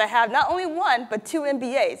tooled, because I have not only 1, but 2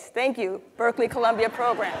 MBAs. Thank you, Berkeley Columbia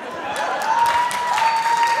program.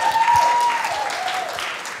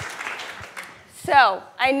 So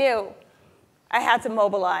I knew I had to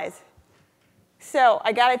mobilize. So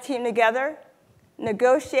I got a team together,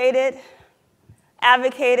 negotiated,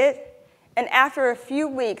 advocated, and after a few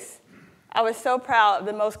weeks, I was so proud of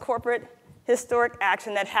the most corporate historic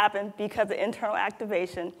action that happened because of internal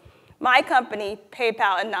activation. My company,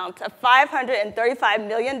 PayPal, announced a $535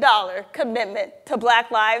 million commitment to Black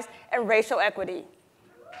lives and racial equity.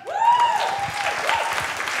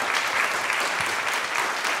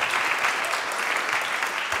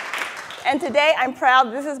 And today, I'm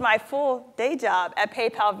proud this is my full day job at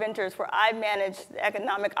PayPal Ventures, where I manage the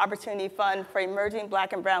Economic Opportunity Fund for emerging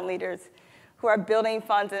Black and brown leaders who are building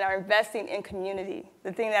funds and are investing in community,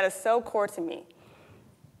 the thing that is so core to me.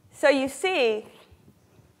 So you see,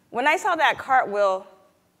 when I saw that cartwheel,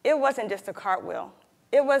 it wasn't just a cartwheel.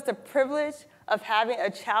 It was the privilege of having a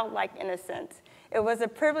childlike innocence. It was a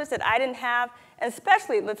privilege that I didn't have, and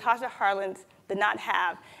especially Latasha Harlins did not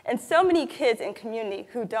have, and so many kids in community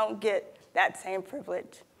who don't get that same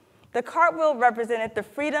privilege. The cartwheel represented the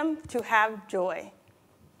freedom to have joy.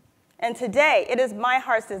 And today, it is my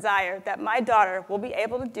heart's desire that my daughter will be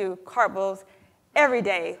able to do cartwheels every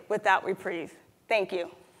day without reprieve. Thank you.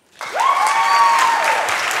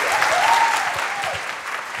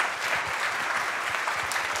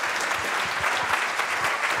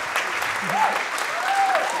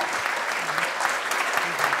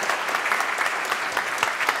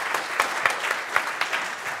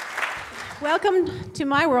 Welcome to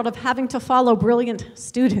my world of having to follow brilliant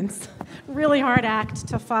students. Really hard act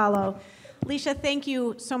to follow. Alicia, thank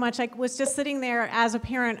you so much. I was just sitting there as a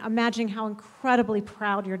parent imagining how incredibly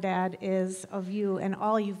proud your dad is of you and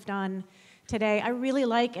all you've done today. I really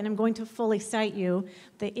like, and I'm going to fully cite you,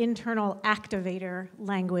 the internal activator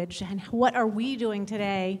language. And what are we doing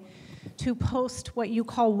today to post what you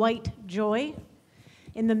call white joy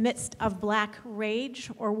in the midst of Black rage?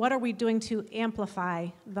 Or what are we doing to amplify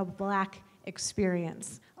the Black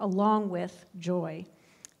experience along with joy?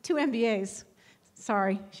 2 MBAs.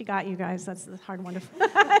 Sorry, she got you guys. That's the hard one to.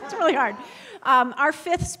 It's really hard. Our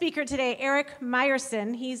 5th speaker today, Eric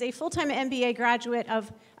Meyerson. He's a full-time MBA graduate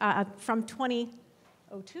from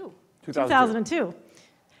 2002.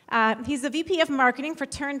 He's the VP of Marketing for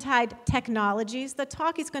Turntide Technologies. The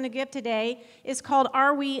talk he's going to give today is called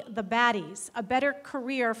 "Are We the Baddies? A Better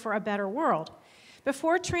Career for a Better World."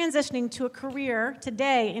 Before transitioning to a career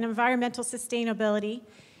today in environmental sustainability,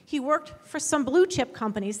 he worked for some blue-chip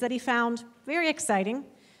companies that he found very exciting,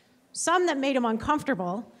 some that made him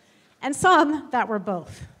uncomfortable, and some that were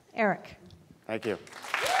both. Eric. Thank you.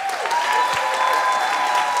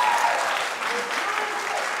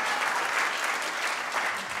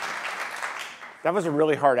 That was a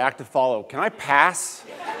really hard act to follow. Can I pass?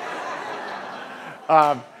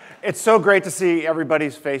 It's so great to see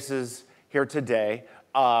everybody's faces here today.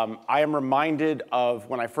 I am reminded of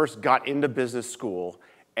when I first got into business school,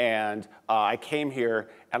 and I came here,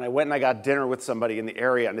 and I went and I got dinner with somebody in the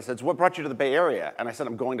area, and they said, "So what brought you to the Bay Area?" And I said,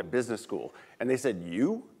 "I'm going to business school." And they said,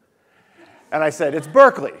 "You?" And I said, "It's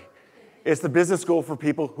Berkeley. It's the business school for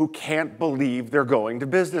people who can't believe they're going to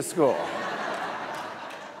business school."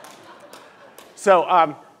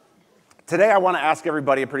 So today I want to ask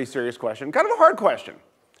everybody a pretty serious question, kind of a hard question.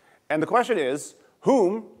 And the question is,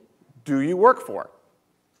 whom do you work for?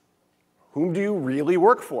 Whom do you really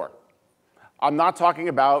work for? I'm not talking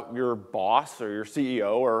about your boss or your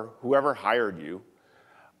CEO or whoever hired you.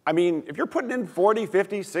 I mean, if you're putting in 40,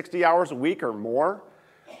 50, 60 hours a week or more,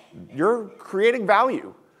 you're creating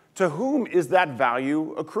value. To whom is that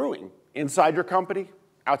value accruing? Inside your company,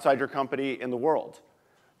 outside your company, in the world?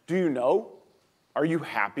 Do you know? Are you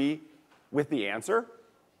happy with the answer?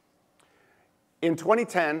 In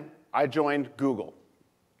 2010, I joined Google.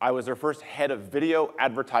 I was their first head of video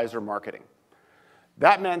advertiser marketing.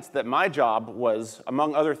 That meant that my job was,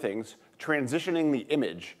 among other things, transitioning the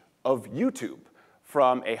image of YouTube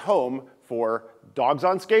from a home for dogs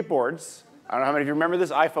on skateboards — I don't know how many of you remember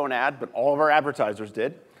this iPhone ad, but all of our advertisers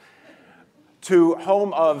did — to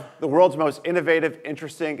home of the world's most innovative,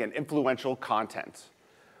 interesting, and influential content.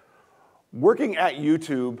 Working at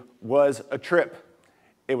YouTube was a trip.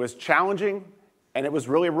 It was challenging, and it was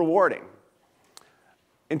really rewarding.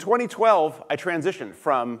 In 2012, I transitioned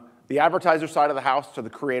from the advertiser side of the house to the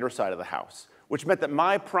creator side of the house, which meant that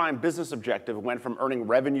my prime business objective went from earning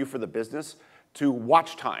revenue for the business to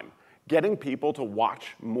watch time, getting people to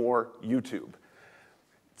watch more YouTube.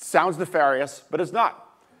 It sounds nefarious, but it's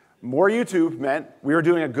not. More YouTube meant we were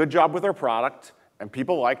doing a good job with our product, and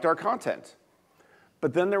people liked our content.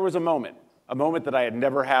 But then there was a moment that I had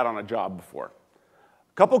never had on a job before.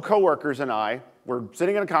 A couple coworkers and I were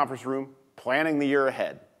sitting in a conference room planning the year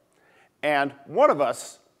ahead. And one of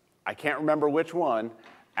us, I can't remember which one,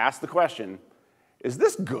 asked the question, "Is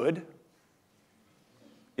this good?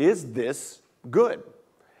 Is this good?"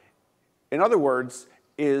 In other words,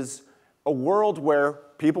 is a world where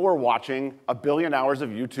people are watching 1 billion hours of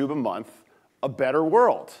YouTube a month a better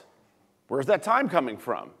world? Where's that time coming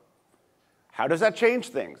from? How does that change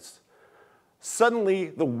things? Suddenly,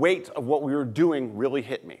 the weight of what we were doing really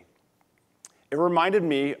hit me. It reminded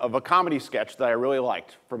me of a comedy sketch that I really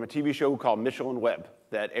liked from a TV show called Michelin Web.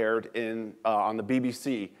 that aired on the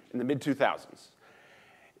BBC in the mid-2000s.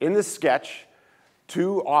 In this sketch,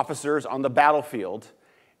 two officers on the battlefield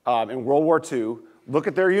in World War II look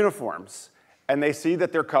at their uniforms, and they see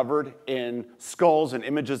that they're covered in skulls and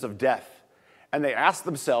images of death. And they ask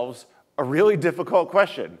themselves a really difficult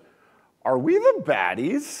question. Are we the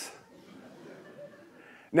baddies?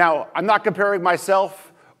 Now, I'm not comparing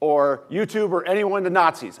myself or YouTube or anyone to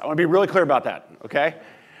Nazis. I want to be really clear about that, okay?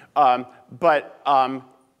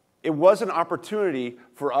 It was an opportunity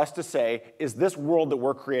for us to say, is this world that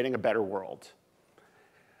we're creating a better world?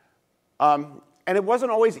 And it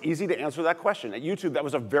wasn't always easy to answer that question. At YouTube, that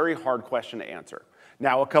was a very hard question to answer.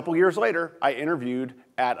 Now, a couple years later, I interviewed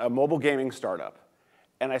at a mobile gaming startup.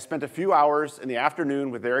 And I spent a few hours in the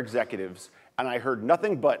afternoon with their executives, and I heard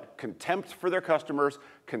nothing but contempt for their customers,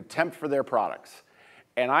 contempt for their products.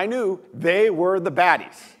 And I knew they were the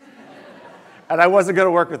baddies. And I wasn't going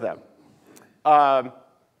to work with them.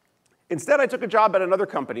 Instead, I took a job at another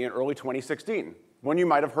company in early 2016, one you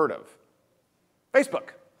might have heard of, Facebook.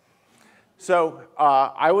 So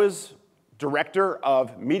I was director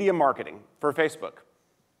of media marketing for Facebook.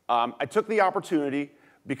 I took the opportunity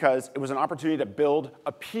because it was an opportunity to build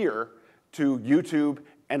a peer to YouTube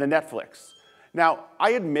and to Netflix. Now,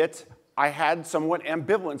 I admit I had somewhat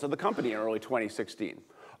ambivalence of the company in early 2016.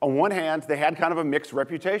 On one hand, they had kind of a mixed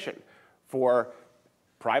reputation for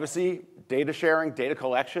privacy, data sharing, data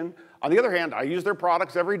collection. On the other hand, I use their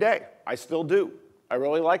products every day. I still do. I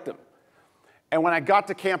really like them. And when I got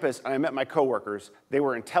to campus and I met my coworkers, they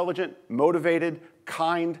were intelligent, motivated,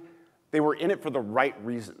 kind. They were in it for the right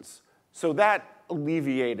reasons. So that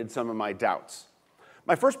alleviated some of my doubts.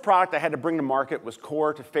 My first product I had to bring to market was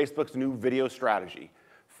core to Facebook's new video strategy,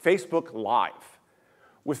 Facebook Live.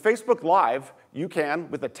 With Facebook Live, you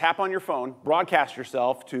can, with a tap on your phone, broadcast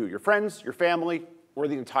yourself to your friends, your family, or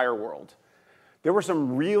the entire world. There were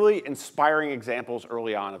some really inspiring examples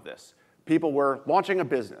early on of this. People were launching a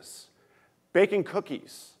business, baking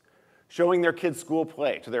cookies, showing their kids' school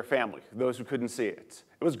play to their family, those who couldn't see it.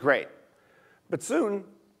 It was great. But soon,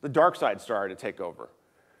 the dark side started to take over.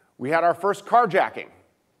 We had our first carjacking,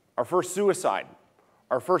 our first suicide,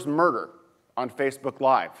 our first murder on Facebook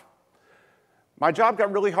Live. My job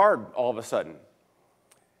got really hard all of a sudden.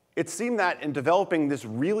 It seemed that in developing this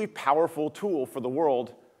really powerful tool for the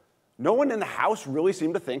world, no one in the house really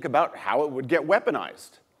seemed to think about how it would get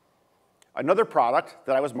weaponized. Another product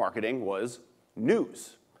that I was marketing was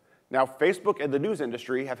news. Now, Facebook and the news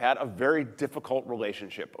industry have had a very difficult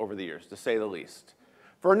relationship over the years, to say the least,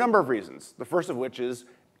 for a number of reasons, the first of which is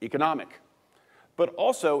economic. But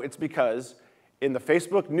also, it's because in the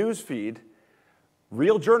Facebook news feed,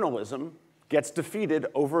 real journalism gets defeated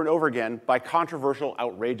over and over again by controversial,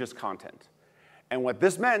 outrageous content. And what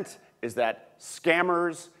this meant is that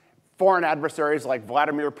scammers, foreign adversaries like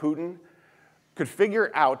Vladimir Putin, could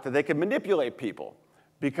figure out that they could manipulate people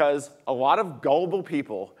because a lot of gullible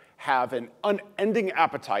people have an unending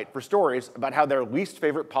appetite for stories about how their least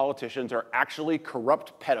favorite politicians are actually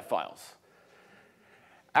corrupt pedophiles.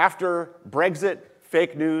 After Brexit,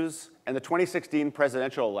 fake news, and the 2016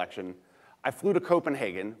 presidential election, I flew to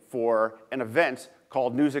Copenhagen for an event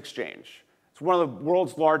called News Exchange. It's one of the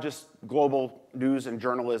world's largest global news and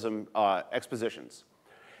journalism expositions.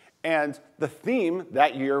 And the theme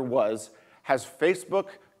that year was, has Facebook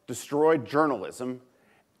destroyed journalism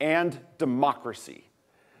and democracy?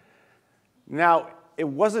 Now, it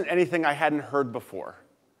wasn't anything I hadn't heard before,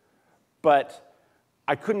 but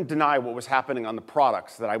I couldn't deny what was happening on the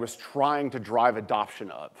products that I was trying to drive adoption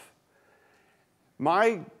of.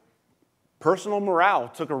 My personal morale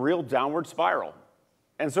took a real downward spiral,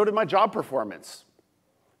 and so did my job performance.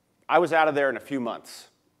 I was out of there in a few months.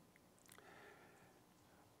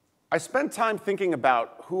 I spent time thinking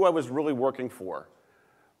about who I was really working for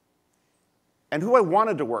and who I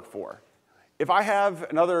wanted to work for. If I have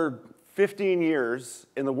another 15 years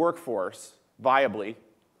in the workforce, viably,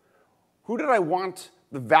 who did I want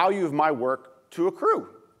the value of my work to accrue?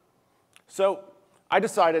 So I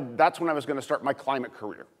decided that's when I was going to start my climate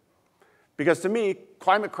career. Because to me,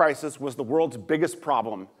 climate crisis was the world's biggest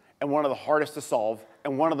problem and one of the hardest to solve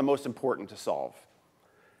and one of the most important to solve.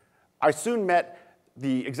 I soon met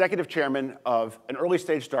the executive chairman of an early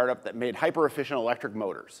stage startup that made hyper-efficient electric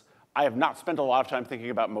motors. I have not spent a lot of time thinking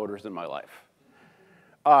about motors in my life.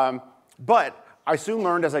 But I soon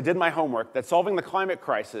learned as I did my homework that solving the climate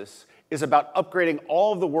crisis is about upgrading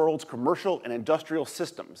all of the world's commercial and industrial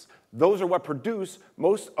systems. Those are what produce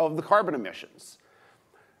most of the carbon emissions.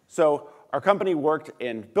 So our company worked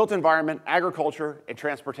in built environment, agriculture, and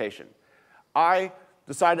transportation. I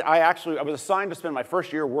was assigned to spend my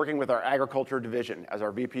first year working with our agriculture division as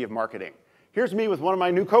our VP of marketing. Here's me with one of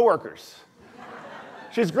my new coworkers.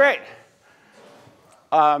 She's great.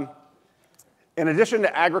 In addition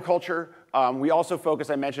to agriculture, we also focus,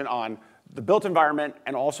 I mentioned, on the built environment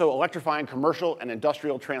and also electrifying commercial and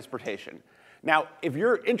industrial transportation. Now, if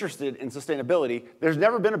you're interested in sustainability, there's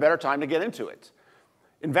never been a better time to get into it.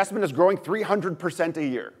 Investment is growing 300% a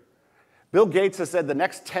year. Bill Gates has said the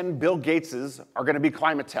next 10 Bill Gateses are going to be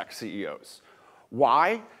climate tech CEOs.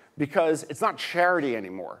 Why? Because it's not charity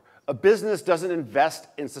anymore. A business doesn't invest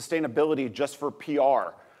in sustainability just for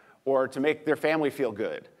PR or to make their family feel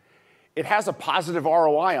good. It has a positive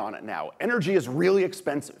ROI on it now. Energy is really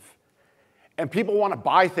expensive. And people want to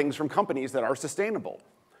buy things from companies that are sustainable.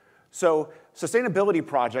 So sustainability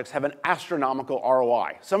projects have an astronomical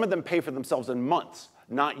ROI. Some of them pay for themselves in months,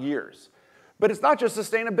 not years. But it's not just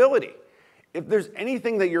sustainability. If there's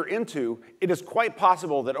anything that you're into, it is quite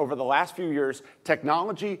possible that over the last few years,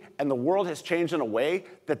 technology and the world has changed in a way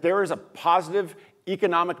that there is a positive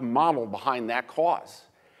economic model behind that cause.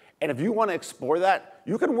 And if you want to explore that,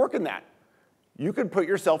 you can work in that. You can put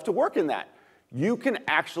yourself to work in that. You can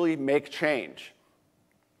actually make change.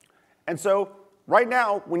 And so right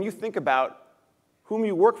now, when you think about whom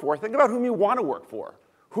you work for, think about whom you want to work for.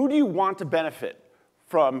 Who do you want to benefit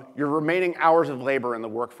from your remaining hours of labor in the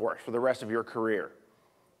workforce for the rest of your career,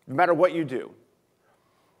 no matter what you do?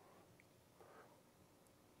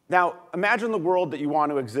 Now, imagine the world that you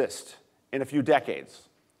want to exist in a few decades,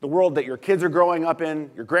 the world that your kids are growing up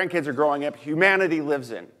in, your grandkids are growing up, humanity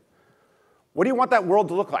lives in. What do you want that world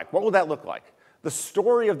to look like? What will that look like? The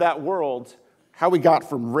story of that world, how we got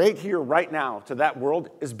from right here, right now, to that world,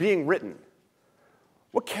 is being written.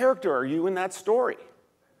 What character are you in that story?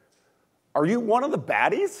 Are you one of the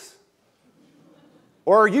baddies?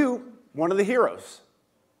 Or are you one of the heroes?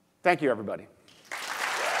 Thank you, everybody.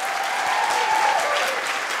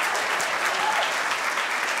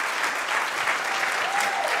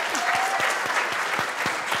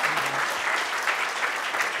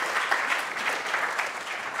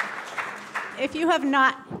 If you have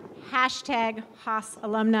not hashtag Haas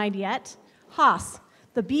alumni yet, Haas,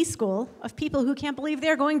 the B school of people who can't believe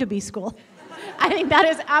they're going to B school. I think that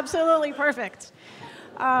is absolutely perfect.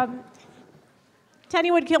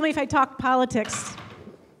 Tenny would kill me if I talked politics,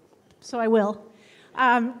 so I will.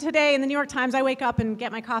 Today in the New York Times, I wake up and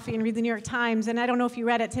get my coffee and read the New York Times, and I don't know if you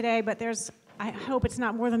read it today, but I hope it's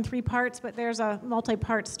not more than 3 parts, but there's a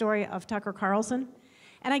multi-part story of Tucker Carlson.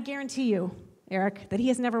 And I guarantee you, Eric, that he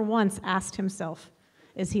has never once asked himself,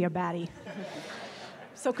 is he a baddie?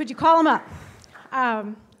 So could you call him up?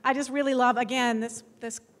 I just really love, again, this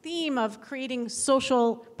theme of creating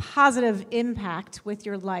social positive impact with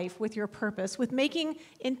your life, with your purpose, with making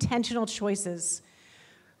intentional choices.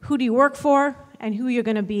 Who do you work for and who you're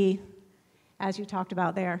going to be, as you talked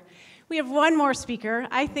about there. We have one more speaker.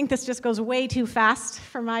 I think this just goes way too fast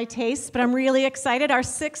for my taste, but I'm really excited. Our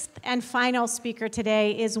 6th and final speaker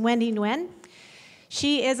today is Wendy Nguyen.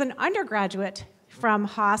 She is an undergraduate from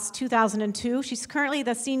Haas 2002. She's currently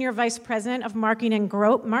the Senior Vice President of Marketing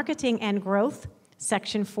and Growth,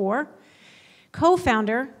 Section 4,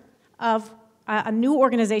 co-founder of a new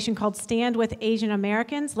organization called Stand with Asian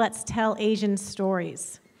Americans, Let's Tell Asian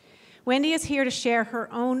Stories. Wendy is here to share her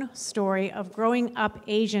own story of growing up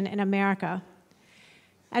Asian in America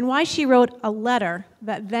and why she wrote a letter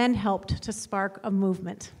that then helped to spark a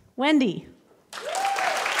movement. Wendy.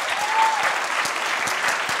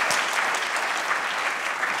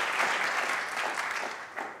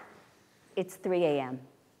 It's 3 a.m.,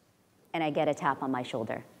 and I get a tap on my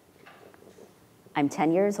shoulder. I'm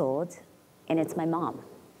 10 years old, and it's my mom.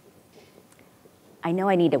 I know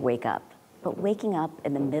I need to wake up, but waking up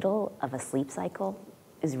in the middle of a sleep cycle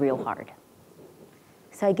is real hard.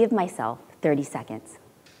 So I give myself 30 seconds.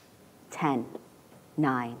 10,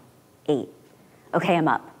 9, 8. Okay, I'm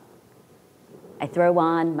up. I throw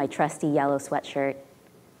on my trusty yellow sweatshirt,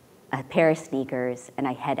 a pair of sneakers, and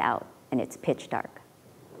I head out, and it's pitch dark.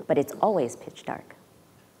 But it's always pitch dark.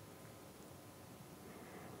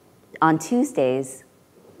 On Tuesdays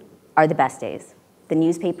are the best days. The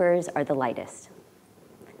newspapers are the lightest.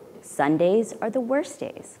 Sundays are the worst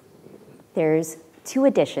days. There's 2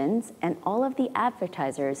 editions, and all of the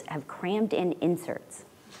advertisers have crammed in inserts.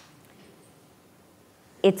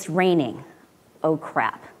 It's raining. Oh,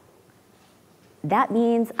 crap. That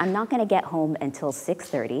means I'm not going to get home until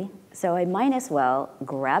 6:30, so I might as well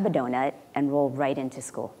grab a donut and roll right into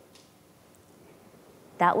school.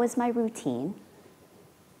 That was my routine.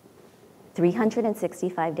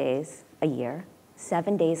 365 days a year,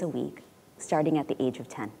 7 days a week, starting at the age of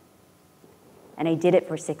 10. And I did it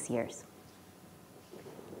for 6 years.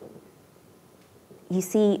 You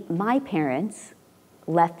see, my parents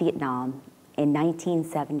left Vietnam in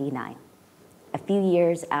 1979, a few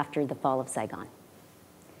years after the fall of Saigon.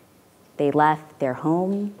 They left their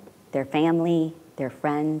home, their family, their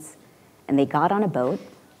friends, and they got on a boat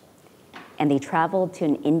and they traveled to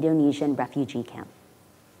an Indonesian refugee camp.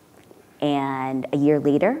 And a year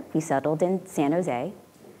later, we settled in San Jose,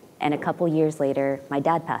 and a couple years later, my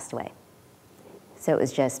dad passed away. So it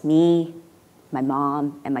was just me, my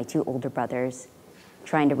mom, and my 2 older brothers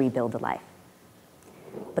trying to rebuild a life.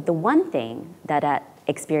 But the one thing that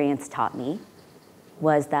experience taught me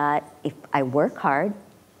was that if I work hard,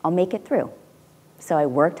 I'll make it through. So I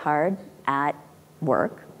worked hard at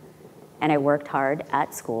work, and I worked hard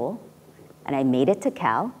at school, and I made it to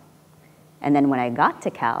Cal. And then when I got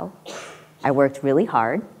to Cal, I worked really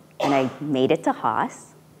hard, and I made it to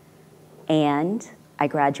Haas, and I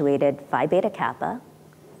graduated Phi Beta Kappa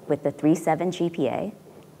with a 3.7 GPA,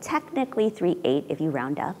 technically 3.8 if you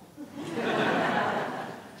round up.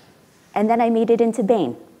 And then I made it into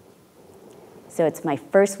Bain. So it's my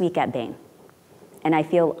first week at Bain, and I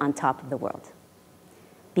feel on top of the world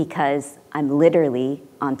because I'm literally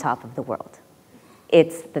on top of the world.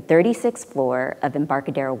 It's the 36th floor of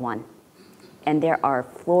Embarcadero 1, and there are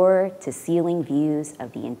floor-to-ceiling views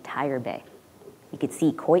of the entire bay. You could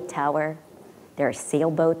see Coit Tower. There are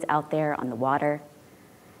sailboats out there on the water.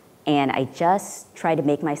 And I just tried to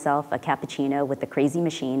make myself a cappuccino with the crazy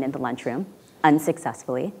machine in the lunchroom,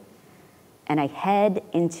 unsuccessfully. And I head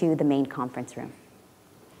into the main conference room.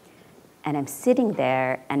 And I'm sitting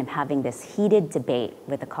there, and I'm having this heated debate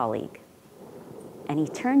with a colleague. And he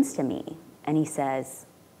turns to me, and he says,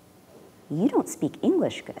 "You don't speak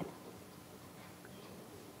English good."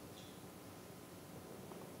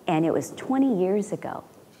 And it was 20 years ago.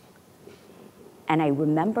 And I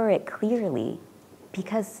remember it clearly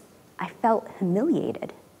because I felt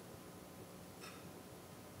humiliated.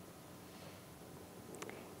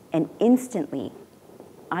 And instantly,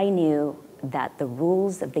 I knew that the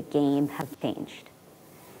rules of the game have changed.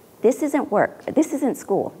 This isn't work. This isn't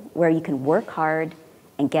school where you can work hard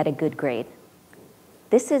and get a good grade.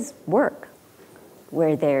 This is work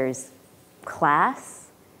where there's class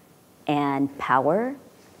and power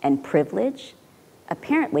and privilege.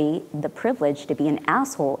 Apparently, the privilege to be an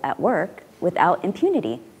asshole at work without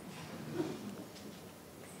impunity.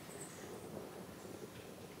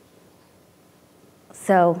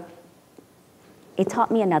 So it taught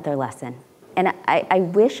me another lesson. And I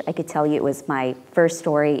wish I could tell you it was my first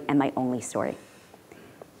story and my only story.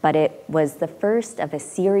 But it was the first of a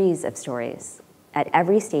series of stories at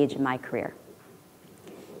every stage in my career.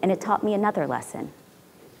 And it taught me another lesson,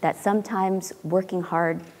 that sometimes working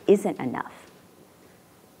hard isn't enough,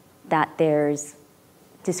 that there's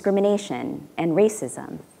discrimination and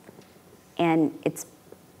racism, and it's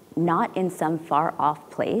not in some far off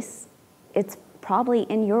place, it's probably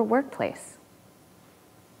in your workplace.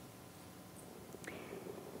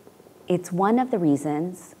 It's one of the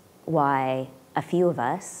reasons why a few of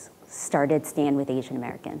us started Stand with Asian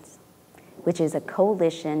Americans, which is a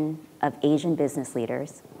coalition of Asian business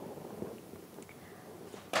leaders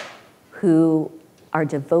who are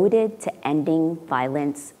devoted to ending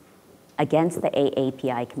violence against the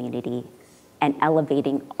AAPI community and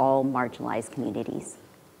elevating all marginalized communities.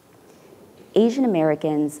 Asian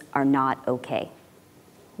Americans are not okay.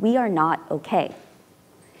 We are not okay.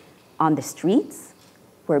 On the streets,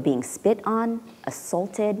 we're being spit on,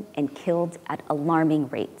 assaulted, and killed at alarming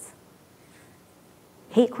rates.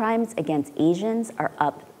 Hate crimes against Asians are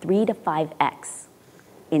up 3 to 5x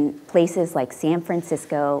in places like San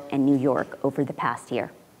Francisco and New York over the past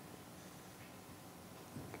year.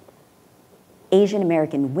 Asian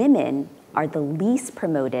American women are the least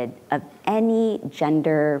promoted of any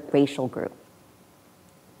gender racial group.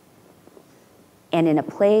 And in a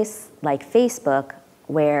place like Facebook,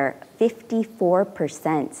 where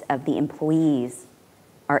 54% of the employees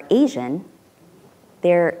are Asian,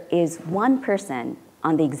 there is one person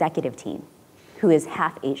on the executive team who is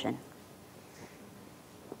half Asian.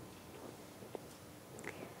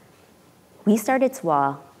 We started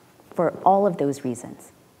SWA for all of those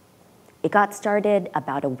reasons. It got started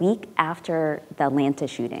about a week after the Atlanta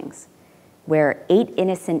shootings, where 8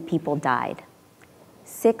 innocent people died,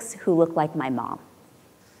 6 who looked like my mom.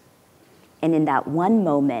 And in that one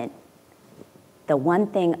moment, the one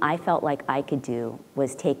thing I felt like I could do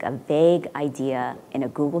was take a vague idea in a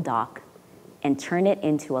Google Doc and turn it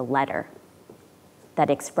into a letter that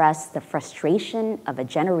expressed the frustration of a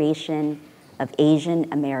generation of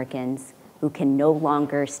Asian Americans who can no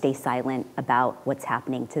longer stay silent about what's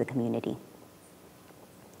happening to the community.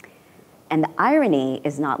 And the irony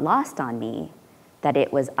is not lost on me that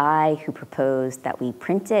it was I who proposed that we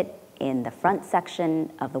print it in the front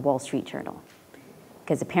section of the Wall Street Journal.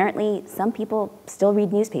 because apparently some people still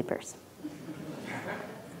read newspapers.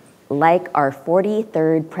 Like our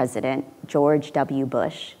 43rd president, George W.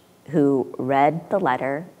 Bush, who read the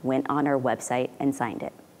letter, went on our website, and signed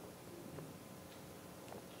it.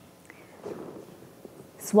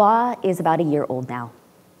 SWA is about a year old now.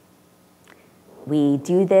 We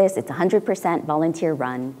do this, it's 100% volunteer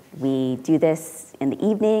run. We do this in the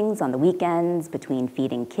evenings, on the weekends, between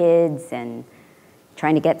feeding kids and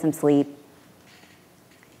trying to get some sleep.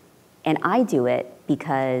 And I do it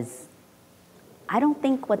because I don't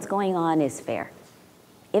think what's going on is fair.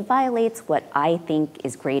 It violates what I think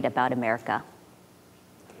is great about America.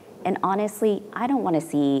 And honestly, I don't want to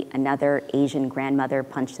see another Asian grandmother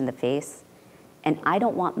punched in the face, and I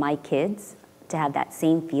don't want my kids to have that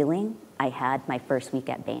same feeling I had my first week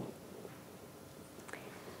at Bain.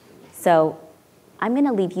 So I'm going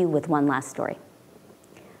to leave you with one last story.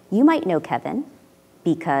 You might know Kevin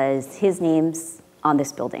because his name's on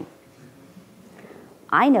this building.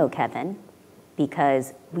 I know Kevin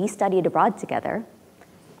because we studied abroad together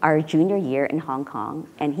our junior year in Hong Kong,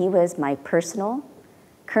 and he was my personal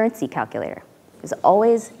currency calculator. He was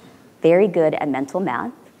always very good at mental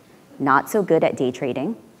math, not so good at day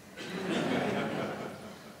trading.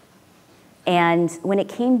 And when it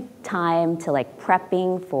came time to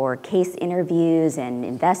prepping for case interviews and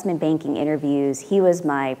investment banking interviews, he was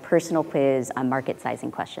my personal quiz on market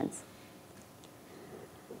sizing questions.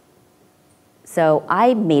 So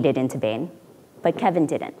I made it into Bain, but Kevin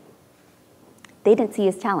didn't. They didn't see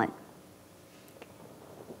his talent.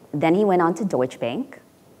 Then he went on to Deutsche Bank,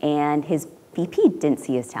 and his VP didn't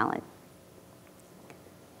see his talent.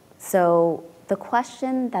 So the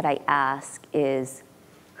question that I ask is,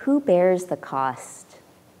 who bears the cost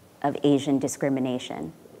of Asian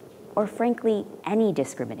discrimination, or frankly, any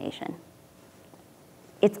discrimination?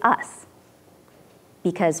 It's us.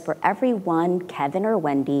 Because for every one Kevin or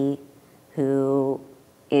Wendy who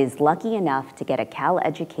is lucky enough to get a Cal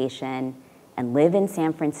education and live in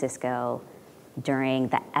San Francisco during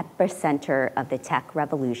the epicenter of the tech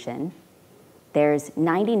revolution, there's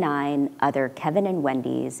 99 other Kevin and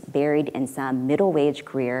Wendys buried in some middle-wage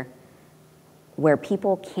career where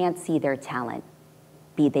people can't see their talent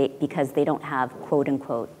because they don't have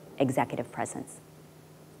quote-unquote executive presence.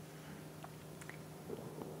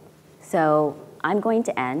 So I'm going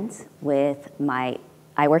to end with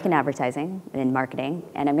I work in advertising and marketing,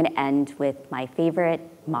 and I'm going to end with my favorite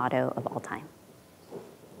motto of all time.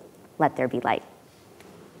 Let there be light.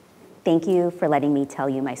 Thank you for letting me tell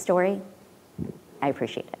you my story. I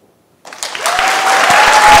appreciate it.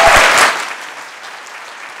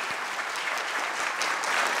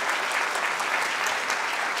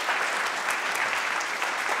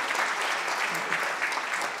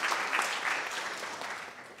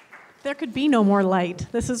 There could be no more light.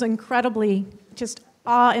 This is incredibly just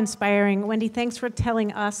awe-inspiring. Wendy, thanks for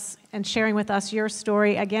telling us and sharing with us your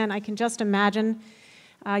story. Again, I can just imagine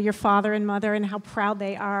your father and mother and how proud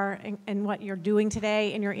they are and what you're doing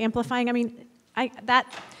today, and you're amplifying. I mean,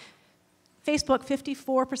 that Facebook,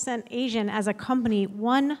 54% Asian as a company,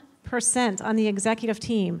 1% on the executive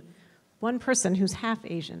team, one person who's half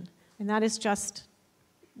Asian, and that is just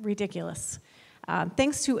ridiculous.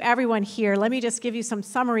 Thanks to everyone here. Let me just give you some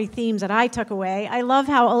summary themes that I took away. I love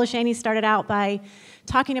how Olaseni started out by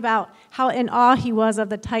talking about how in awe he was of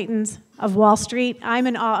the titans of Wall Street. I'm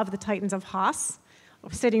in awe of the titans of Haas,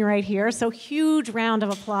 sitting right here. So huge round of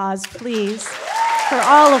applause, please, for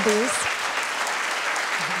all of these.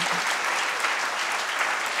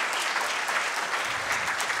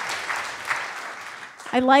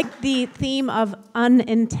 I like the theme of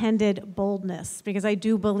unintended boldness, because I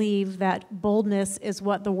do believe that boldness is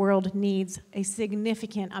what the world needs a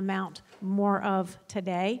significant amount more of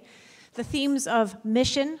today. The themes of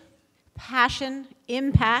mission, passion,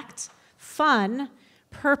 impact, fun,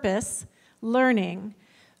 purpose, learning.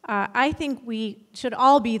 I think we should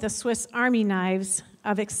all be the Swiss Army knives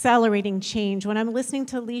of accelerating change. When I'm listening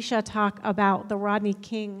to Leisha talk about the Rodney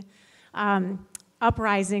King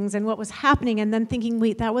uprisings and what was happening, and then thinking,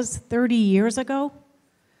 wait, that was 30 years ago?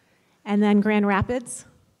 And then Grand Rapids,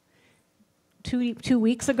 two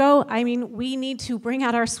weeks ago? I mean, we need to bring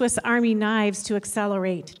out our Swiss Army knives to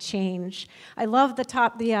accelerate change. I love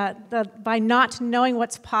by not knowing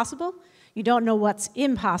what's possible, you don't know what's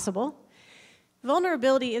impossible.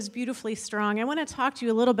 Vulnerability is beautifully strong. I want to talk to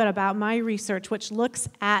you a little bit about my research, which looks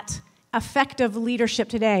at effective leadership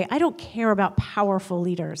today. I don't care about powerful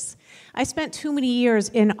leaders. I spent too many years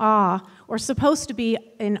in awe, or supposed to be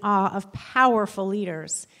in awe, of powerful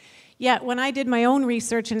leaders. Yet when I did my own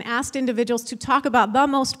research and asked individuals to talk about the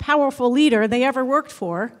most powerful leader they ever worked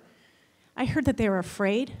for, I heard that they were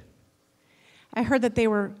afraid. I heard that they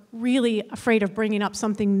were really afraid of bringing up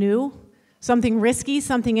something new, something risky,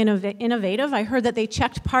 something innovative. I heard that they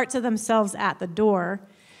checked parts of themselves at the door.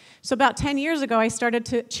 So about 10 years ago, I started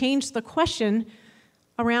to change the question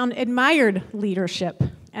around admired leadership.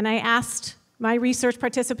 And I asked my research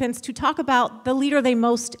participants to talk about the leader they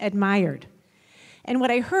most admired. And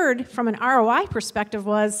what I heard from an ROI perspective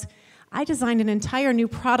was, I designed an entire new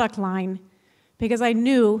product line because I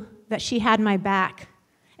knew that she had my back,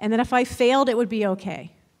 and that if I failed, it would be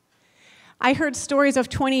okay. I heard stories of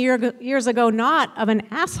 20 years ago, not of an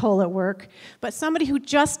asshole at work, but somebody who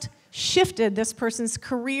just shifted this person's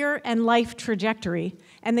career and life trajectory.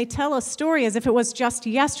 And they tell a story as if it was just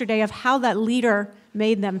yesterday of how that leader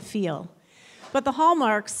made them feel. But the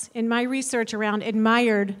hallmarks in my research around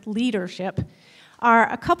admired leadership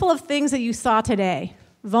are a couple of things that you saw today.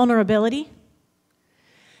 Vulnerability,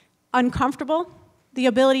 uncomfortable, the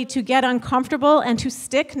ability to get uncomfortable and to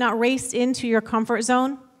stick, not race into your comfort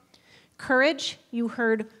zone. Courage, you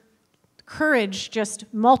heard courage just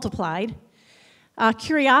multiplied.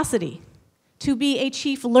 Curiosity, to be a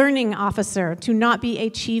chief learning officer, to not be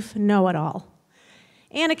a chief know-it-all.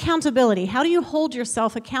 And accountability, how do you hold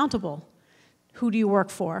yourself accountable? Who do you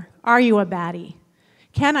work for? Are you a baddie?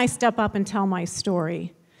 Can I step up and tell my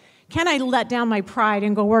story? Can I let down my pride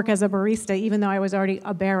and go work as a barista even though I was already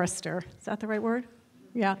a barrister? Is that the right word?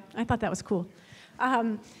 Yeah, I thought that was cool.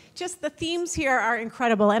 Just the themes here are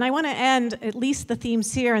incredible, and I want to end at least the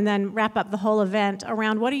themes here and then wrap up the whole event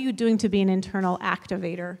around what are you doing to be an internal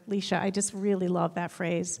activator, Leisha? I just really love that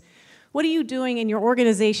phrase. What are you doing in your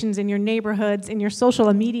organizations, in your neighborhoods, in your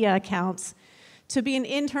social media accounts to be an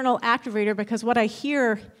internal activator? Because what I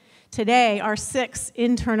hear today are 6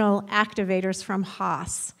 internal activators from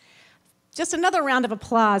Haas. Just another round of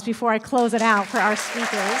applause before I close it out for our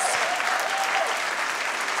speakers.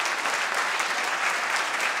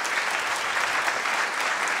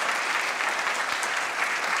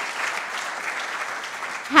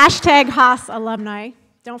 Hashtag Haas Alumni.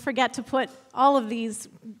 Don't forget to put all of these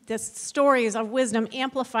stories of wisdom,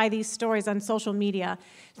 amplify these stories on social media.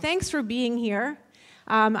 Thanks for being here.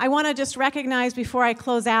 I want to just recognize before I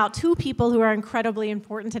close out 2 people who are incredibly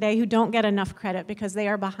important today who don't get enough credit because they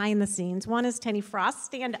are behind the scenes. One is Tenny Frost.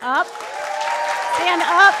 Stand up. Stand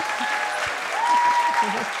up.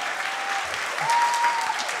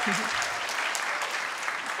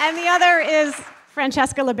 And the other is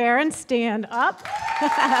Francesca LeBaron. Stand up.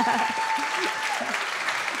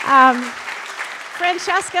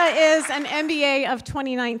 Francesca is an MBA of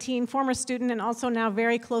 2019, former student and also now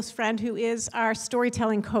very close friend who is our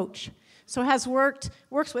storytelling coach. So has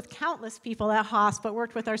works with countless people at Haas, but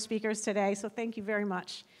worked with our speakers today. So thank you very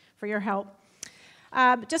much for your help.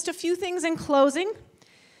 Just a few things in closing.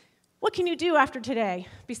 What can you do after today,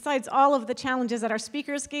 besides all of the challenges that our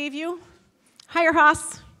speakers gave you? Hire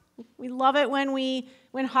Haas. We love it when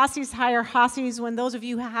Haasies hire Haasies, when those of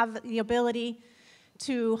you who have the ability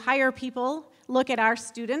to hire people, look at our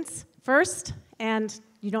students first, and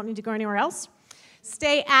you don't need to go anywhere else.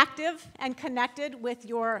 Stay active and connected with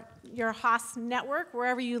your Haas network,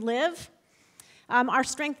 wherever you live. Our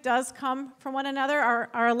strength does come from one another.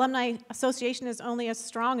 Our alumni association is only as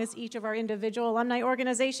strong as each of our individual alumni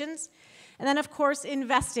organizations. And then, of course,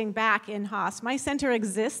 investing back in Haas. My center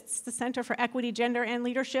exists, the Center for Equity, Gender, and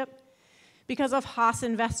Leadership, because of Haas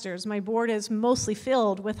investors. My board is mostly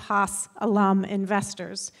filled with Haas alum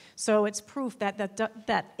investors. So it's proof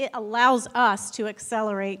that it allows us to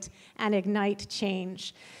accelerate and ignite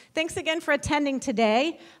change. Thanks again for attending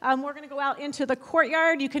today. We're going to go out into the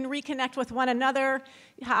courtyard. You can reconnect with one another,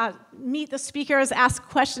 meet the speakers, ask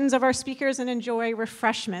questions of our speakers, and enjoy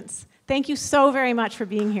refreshments. Thank you so very much for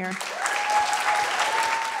being here.